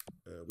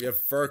 We have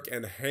Furk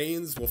and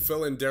Haynes. We'll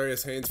fill in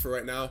Darius Haynes for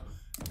right now.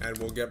 And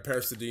we'll get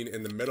Per Sedin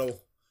in the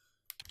middle.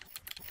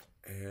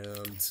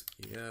 And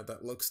yeah,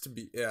 that looks to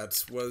be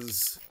it.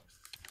 Was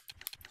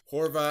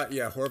Horvat?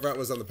 Yeah, Horvat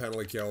was on the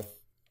penalty kill.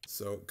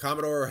 So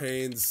Commodore,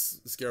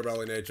 Haynes,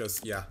 Scarabelli,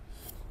 Nachos. Yeah,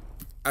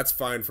 that's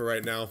fine for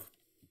right now.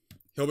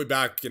 He'll be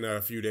back in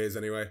a few days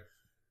anyway.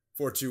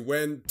 4-2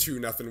 win,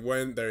 2-0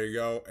 win. There you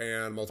go.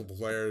 And multiple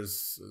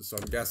players. So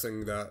I'm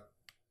guessing that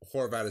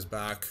Horvat is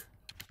back.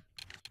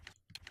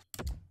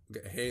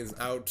 Get Haynes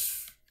out.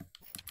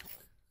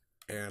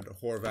 And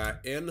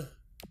Horvat in.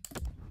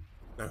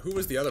 Now, who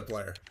was the other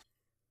player?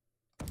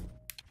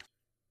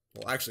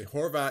 Well, actually,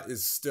 Horvat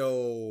is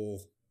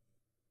still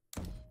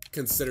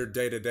considered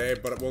day-to-day,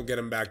 but we'll get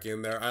him back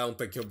in there. I don't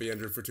think he'll be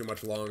injured for too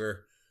much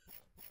longer.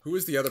 Who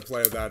is the other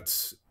player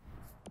that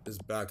is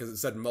back? Because it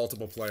said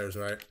multiple players,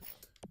 right?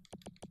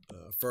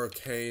 Furk,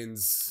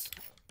 Haynes.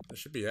 That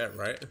should be it,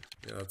 right?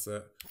 Yeah, that's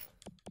it.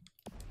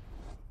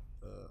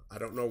 I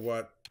don't know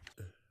what.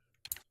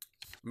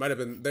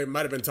 They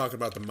might have been talking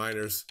about the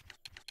minors.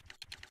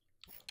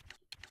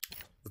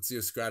 Let's see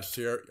who's scratched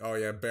here. Oh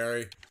yeah,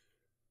 Barry.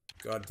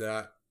 Got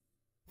that.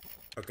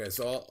 Okay,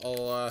 so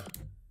I'll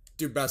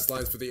do best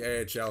lines for the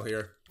AHL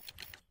here.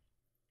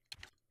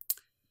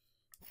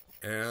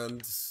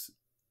 And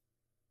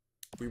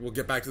we will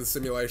get back to the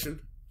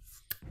simulation.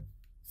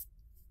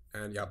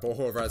 And yeah, Bo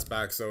Horvat's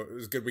back, so it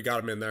was good we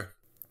got him in there.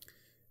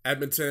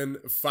 Edmonton,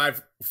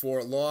 5-4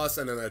 loss,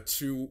 and then a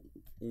 2-1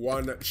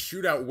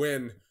 shootout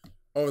win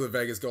over the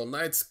Vegas Golden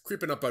Knights,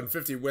 creeping up on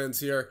 50 wins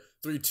here.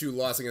 3-2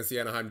 loss against the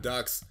Anaheim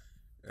Ducks.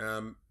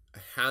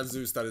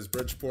 Jesus, that is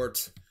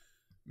Bridgeport,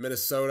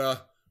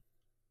 Minnesota,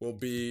 will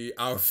be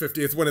our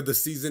 50th win of the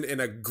season in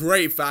a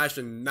great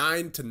fashion.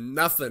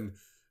 9-0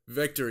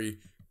 victory.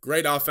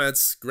 Great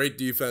offense, great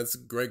defense,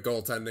 great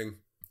goaltending.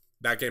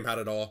 That game had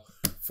it all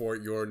for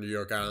your New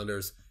York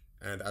Islanders.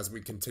 And as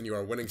we continue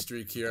our winning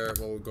streak here,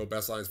 we'll go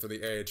best lines for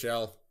the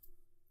AHL.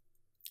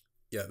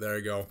 Yeah, there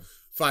you go.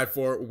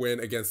 5-4 win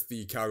against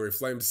the Calgary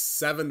Flames.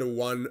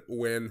 7-1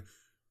 win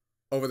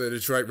over the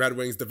Detroit Red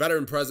Wings. The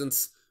veteran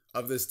presence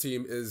of this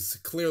team is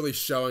clearly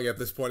showing at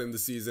this point in the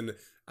season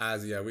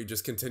as, yeah, we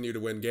just continue to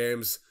win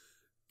games.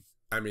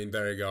 I mean,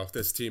 there you go.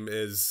 This team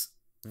is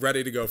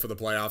ready to go for the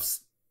playoffs.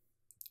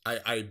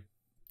 I'm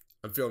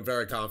feeling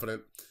very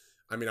confident.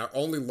 I mean, our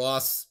only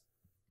loss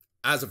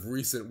as of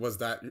recent was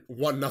that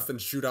 1-0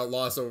 shootout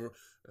loss over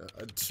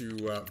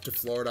to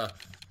Florida.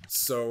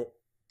 So,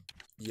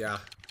 yeah,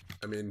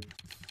 I mean,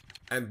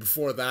 and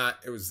before that,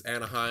 it was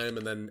Anaheim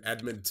and then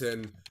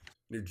Edmonton,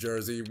 New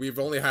Jersey. We've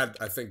only had,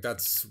 I think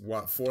that's,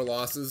 what, 4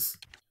 losses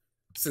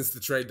since the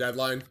trade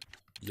deadline?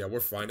 Yeah,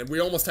 we're fine. And we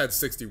almost had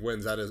 60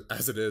 wins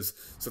as it is.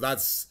 So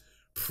that's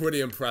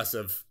pretty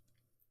impressive,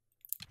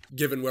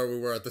 given where we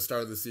were at the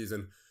start of the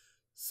season.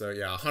 So,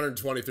 yeah,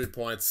 123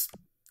 points.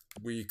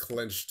 We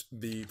clinched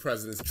the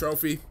President's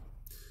Trophy.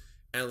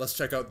 And let's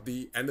check out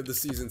the end of the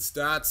season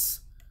stats.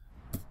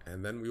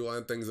 And then we will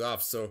end things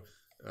off. So,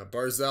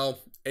 Barzal,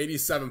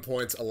 87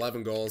 points,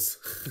 11 goals.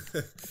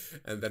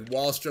 And then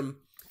Wahlstrom,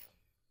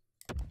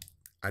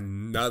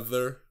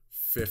 another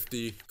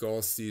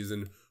 50-goal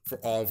season for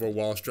Oliver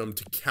Wahlstrom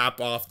to cap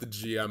off the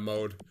GM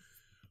mode.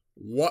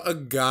 What a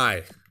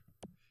guy.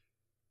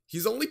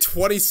 He's only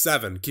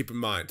 27, keep in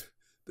mind.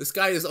 This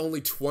guy is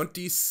only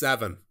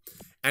 27.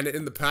 And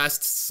in the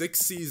past 6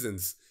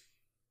 seasons,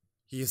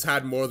 he has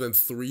had more than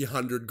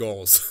 300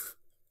 goals.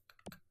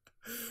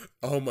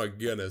 Oh my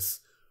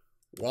goodness.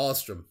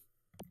 Wahlstrom.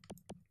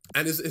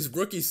 And his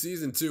rookie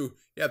season, too,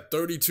 he had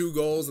 32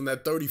 goals and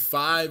that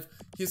 35.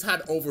 He's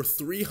had over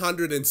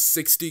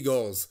 360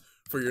 goals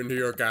for your New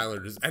York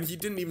Islanders. And he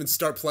didn't even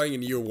start playing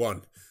in year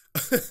 1.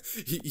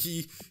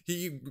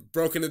 he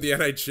broke into the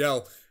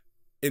NHL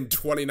in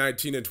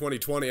 2019 and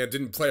 2020 and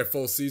didn't play a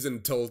full season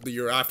until the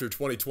year after,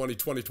 2020,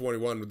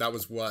 2021. That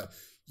was what?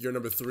 Year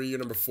number 3, year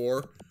number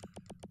 4?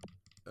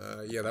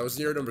 Yeah, that was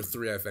year number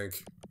 3, I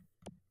think.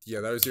 Yeah,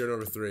 that was year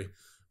number 3.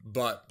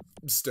 But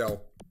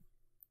still,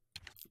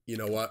 you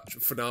know what?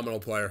 Phenomenal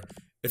player.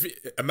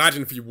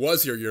 Imagine if he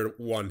was here year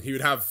 1, he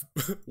would have,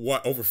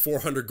 what, over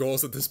 400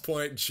 goals at this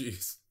point?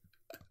 Jeez.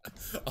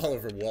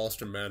 Oliver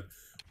Wahlstrom, man.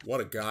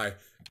 What a guy.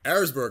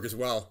 Erisberg as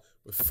well,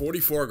 with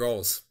 44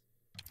 goals.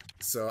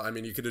 So, I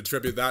mean, you could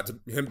attribute that to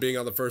him being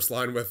on the first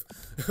line with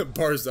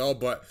Barzal,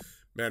 but,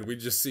 man, we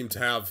just seem to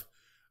have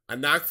a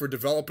knack for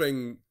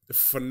developing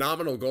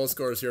phenomenal goal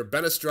scorers here.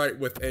 Benestrite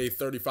with a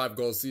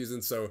 35-goal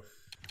season, so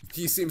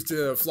he seems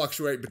to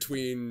fluctuate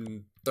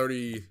between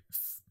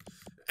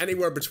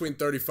anywhere between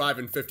 35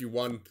 and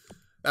 51.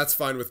 That's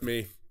fine with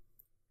me.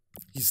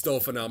 He's still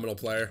a phenomenal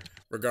player,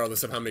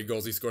 regardless of how many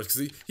goals he scores,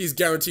 because he's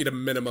guaranteed a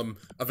minimum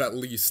of at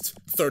least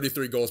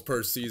 33 goals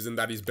per season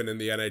that he's been in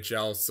the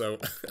NHL, so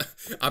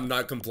I'm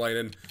not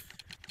complaining.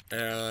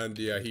 And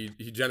yeah, he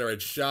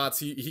generates shots.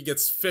 He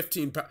gets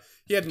 15,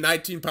 he had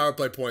 19 power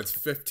play points,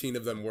 15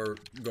 of them were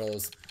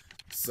goals,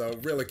 so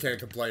really can't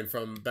complain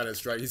from Bennett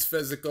Strike. He's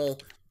physical,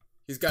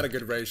 he's got a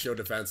good ratio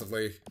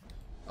defensively,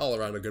 all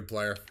around a good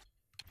player.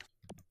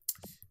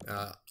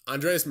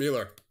 Andreas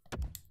Mueller,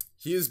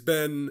 he has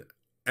been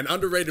an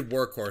underrated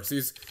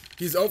workhorse.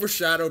 He's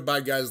overshadowed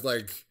by guys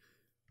like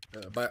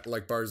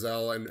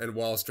Barzal and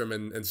Wahlstrom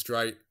and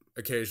Streit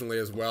occasionally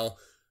as well.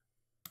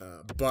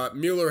 But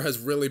Mueller has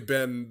really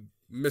been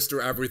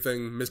Mr.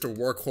 Everything, Mr.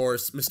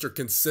 Workhorse, Mr.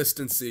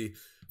 Consistency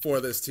for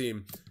this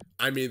team.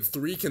 I mean,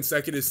 3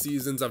 consecutive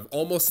seasons of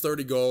almost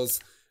 30 goals,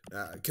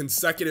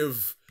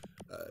 consecutive,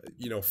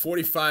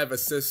 45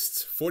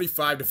 assists,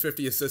 45 to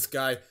 50 assist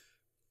guy,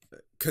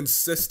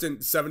 consistent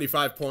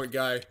 75-point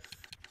guy.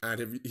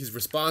 And he's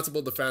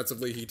responsible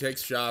defensively. He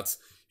takes shots.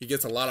 He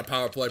gets a lot of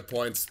power play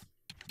points.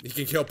 He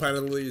can kill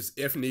penalties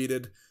if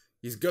needed.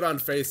 He's good on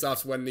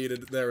faceoffs when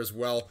needed there as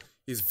well.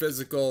 He's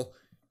physical.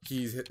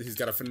 He's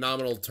got a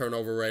phenomenal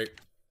turnover rate.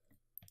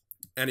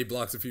 And he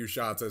blocks a few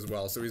shots as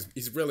well. So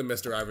he's really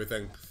Mr.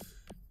 Everything.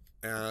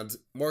 And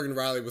Morgan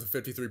Riley with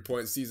a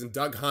 53-point season.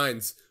 Doug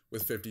Hines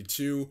with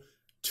 52.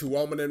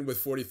 Tuomanen with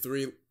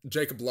 43.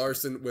 Jacob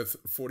Larson with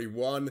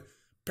 41.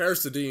 Per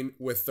Sedin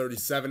with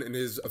 37 in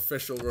his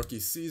official rookie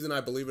season, I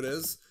believe it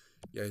is.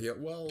 Yeah,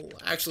 well,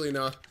 actually,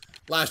 no.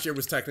 Last year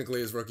was technically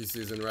his rookie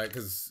season, right?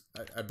 Because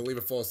I believe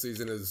a full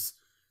season is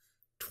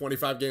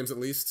 25 games at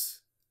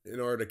least in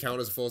order to count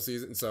as a full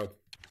season. So,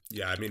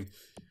 yeah, I mean,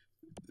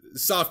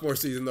 sophomore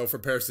season, though, for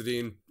Per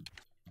Sedin.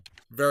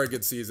 Very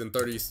good season,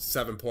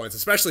 37 points,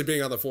 especially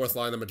being on the 4th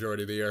line the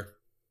majority of the year.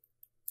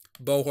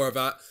 Bo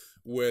Horvat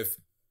with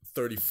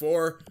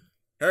 34.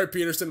 Harry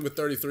Peterson with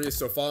 33.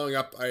 So, following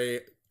up a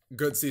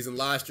good season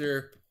last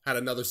year, had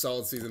another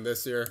solid season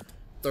this year.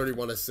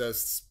 31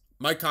 assists.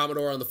 Mike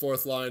Commodore on the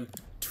fourth line,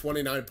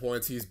 29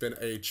 points. He's been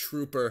a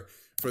trooper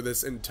for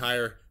this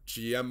entire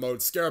GM mode.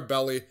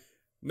 Scarabelli,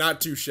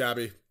 not too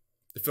shabby,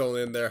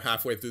 filling in there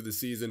halfway through the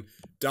season.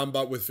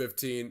 Dumba with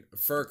 15.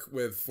 Ferk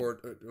with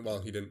 4.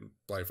 Well, he didn't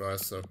play for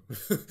us, so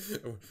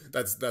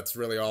that's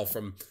really all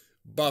from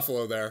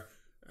Buffalo there.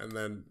 And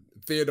then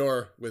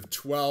Theodore with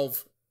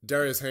 12.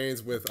 Darius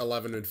Haynes with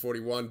 11 and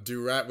 41.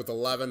 Durat with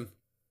 11.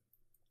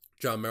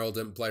 John Merrill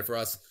didn't play for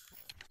us.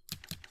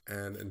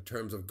 And in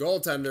terms of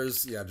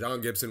goaltenders, yeah,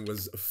 John Gibson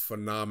was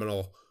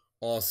phenomenal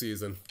all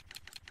season.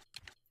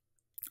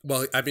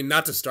 Well, I mean,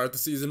 not to start the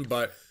season,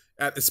 but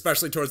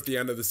especially towards the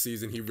end of the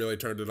season, he really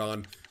turned it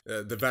on.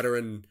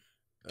 The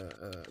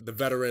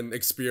veteran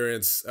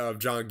experience of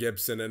John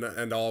Gibson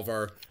and all of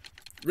our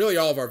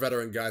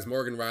veteran guys,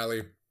 Morgan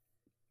Riley,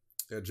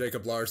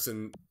 Jacob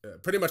Larson,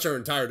 pretty much our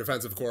entire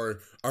defensive core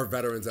are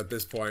veterans at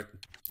this point.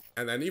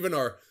 And then even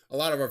a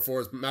lot of our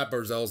forwards, Matt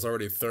Barzell's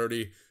already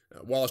 30.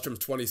 Wallstrom's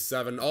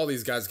 27. All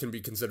these guys can be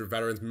considered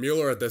veterans.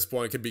 Mueller at this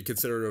point could be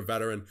considered a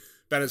veteran.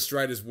 Bennett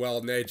Strite as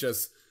well.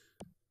 Natchez.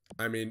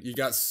 I mean, you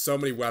got so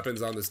many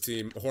weapons on this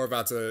team.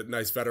 Horvat's a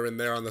nice veteran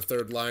there on the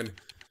third line.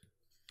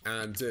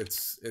 And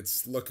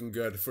it's looking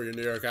good for your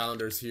New York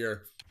Islanders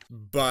here.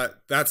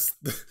 But that's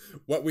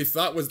what we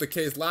thought was the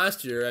case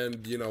last year.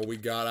 And, you know, we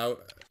got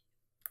out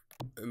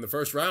in the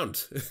first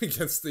round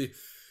against the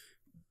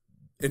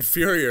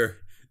inferior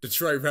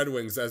Detroit Red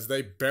Wings as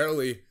they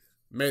barely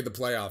made the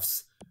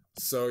playoffs.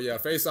 So, yeah,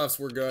 faceoffs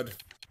were good.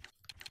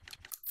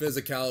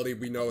 Physicality,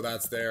 we know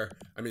that's there.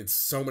 I mean,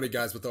 so many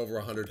guys with over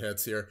 100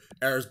 hits here.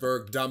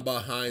 Erisberg,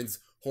 Dumba, Hines,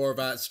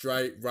 Horvat,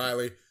 Strite,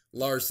 Riley,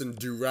 Larson,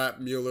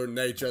 Durat, Mueller,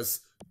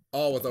 Natchez,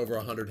 all with over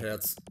 100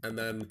 hits. And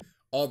then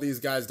all these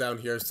guys down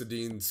here,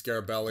 Sedin,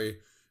 Scarabelli,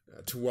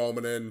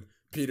 Tuomanen,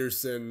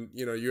 Peterson,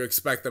 you know, you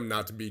expect them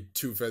not to be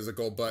too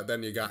physical, but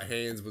then you got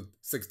Haynes with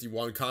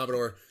 61,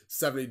 Commodore,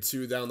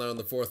 72 down there on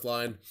the fourth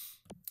line.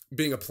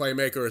 Being a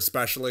playmaker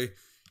especially,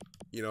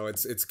 you know,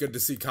 it's good to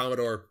see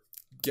Commodore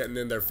getting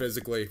in there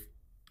physically.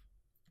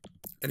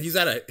 And he's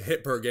at a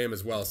hit per game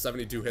as well,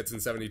 72 hits in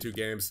 72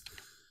 games.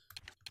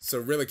 So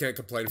really can't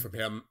complain from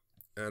him.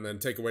 And then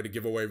take away the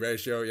giveaway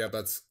ratio. Yeah,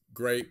 that's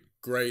great.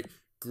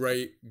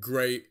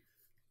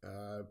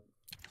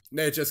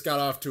 Nate just got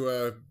off to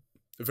a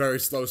very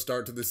slow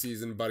start to the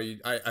season, but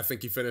I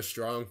think he finished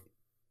strong.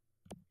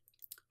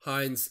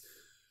 Hines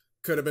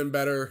could have been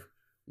better.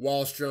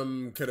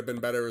 Wallstrom could have been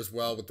better as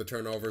well with the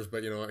turnovers,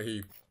 but, you know,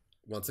 he,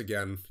 once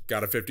again,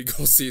 got a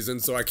 50-goal season,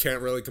 so I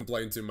can't really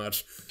complain too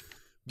much.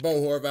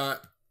 Bo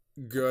Horvat,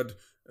 good.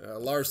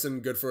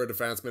 Larson, good for a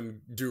defenseman.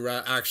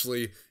 Durat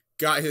actually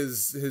got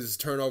his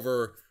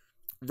turnover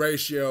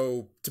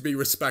ratio to be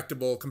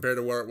respectable compared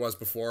to where it was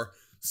before,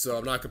 so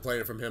I'm not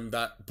complaining from him.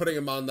 That putting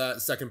him on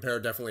that second pair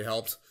definitely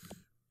helped.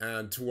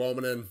 And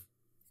Tuomanen,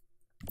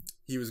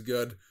 he was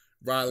good.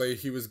 Riley,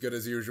 he was good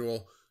as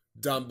usual.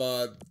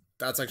 Dumba,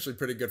 that's actually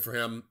pretty good for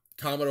him.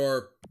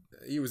 Commodore,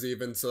 he was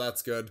even, so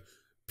that's good.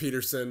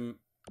 Peterson,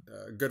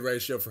 good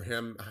ratio for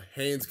him.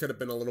 Haynes could have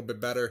been a little bit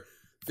better.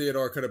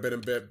 Theodore could have been a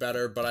bit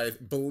better, but I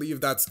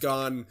believe that's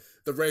gone.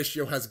 The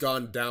ratio has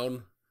gone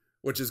down,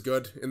 which is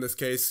good in this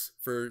case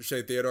for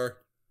Shea Theodore.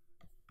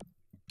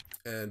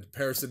 And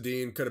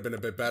Parasadine could have been a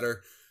bit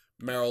better.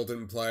 Merrill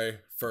didn't play.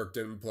 Ferk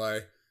didn't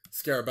play.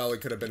 Scarabelli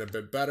could have been a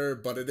bit better,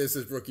 but it is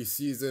his rookie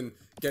season,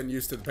 getting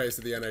used to the pace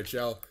of the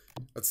NHL.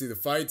 Let's see the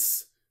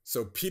fights.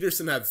 So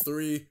Peterson had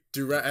 3,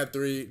 Duret had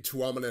 3,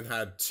 Tuomanen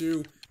had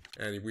 2,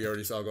 and we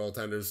already saw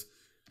goaltenders.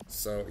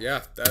 So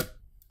yeah,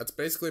 that's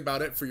basically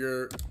about it for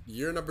your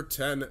year number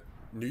 10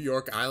 New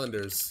York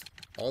Islanders.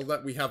 All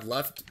that we have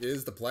left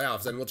is the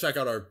playoffs, and we'll check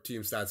out our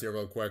team stats here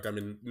real quick. I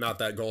mean, not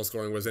that goal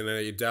scoring was in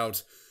any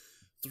doubt.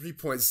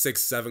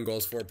 3.67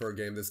 goals for per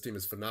game. This team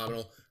is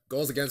phenomenal.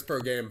 Goals against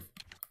per game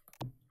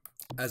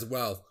as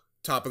well.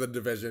 Top of the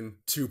division,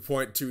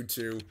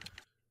 2.22.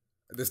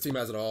 This team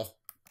has it all.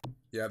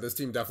 Yeah, this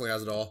team definitely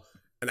has it all.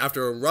 And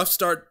after a rough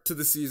start to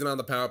the season on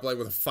the power play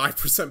with a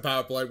 5%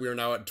 power play, we are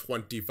now at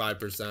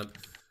 25%.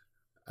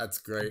 That's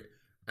great.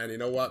 And you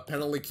know what?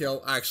 Penalty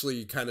kill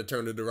actually kind of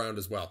turned it around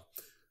as well.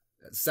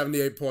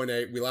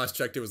 78.8. We last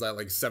checked, it was at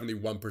like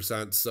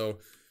 71%. So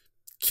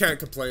can't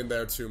complain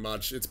there too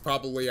much. It's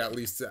probably at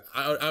least,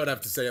 I would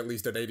have to say at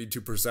least at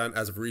 82%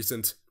 as of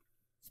recent.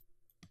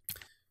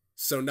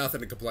 So nothing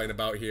to complain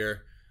about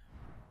here.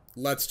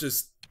 Let's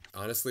just,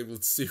 honestly,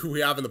 let's see who we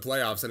have in the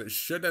playoffs. And it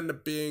should end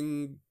up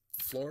being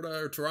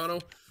Florida or Toronto.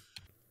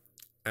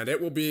 And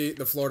it will be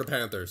the Florida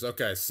Panthers.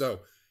 Okay,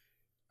 so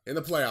in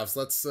the playoffs,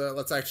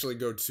 let's actually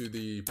go to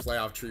the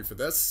playoff tree for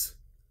this.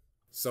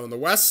 So in the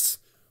West,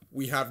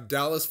 we have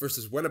Dallas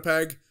versus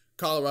Winnipeg,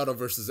 Colorado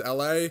versus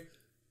LA,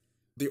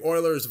 the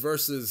Oilers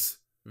versus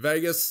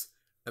Vegas,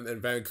 and then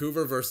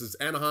Vancouver versus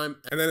Anaheim.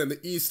 And then in the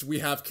East, we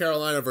have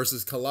Carolina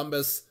versus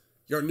Columbus,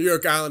 your New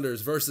York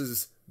Islanders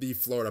versus the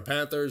Florida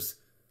Panthers,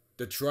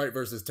 Detroit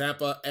versus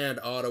Tampa, and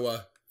Ottawa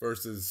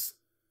versus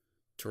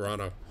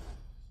Toronto.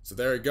 So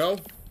there you go.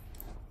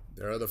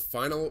 There are the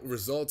final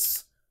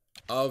results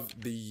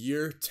of the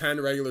year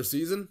 10 regular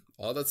season.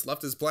 All that's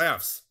left is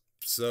playoffs.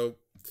 So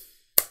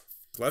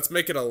let's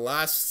make it a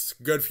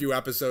last good few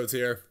episodes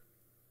here.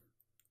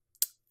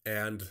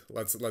 And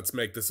let's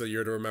make this a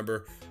year to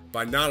remember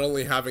by not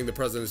only having the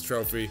President's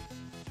Trophy,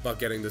 but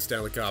getting the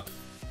Stanley Cup.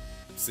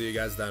 See you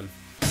guys then.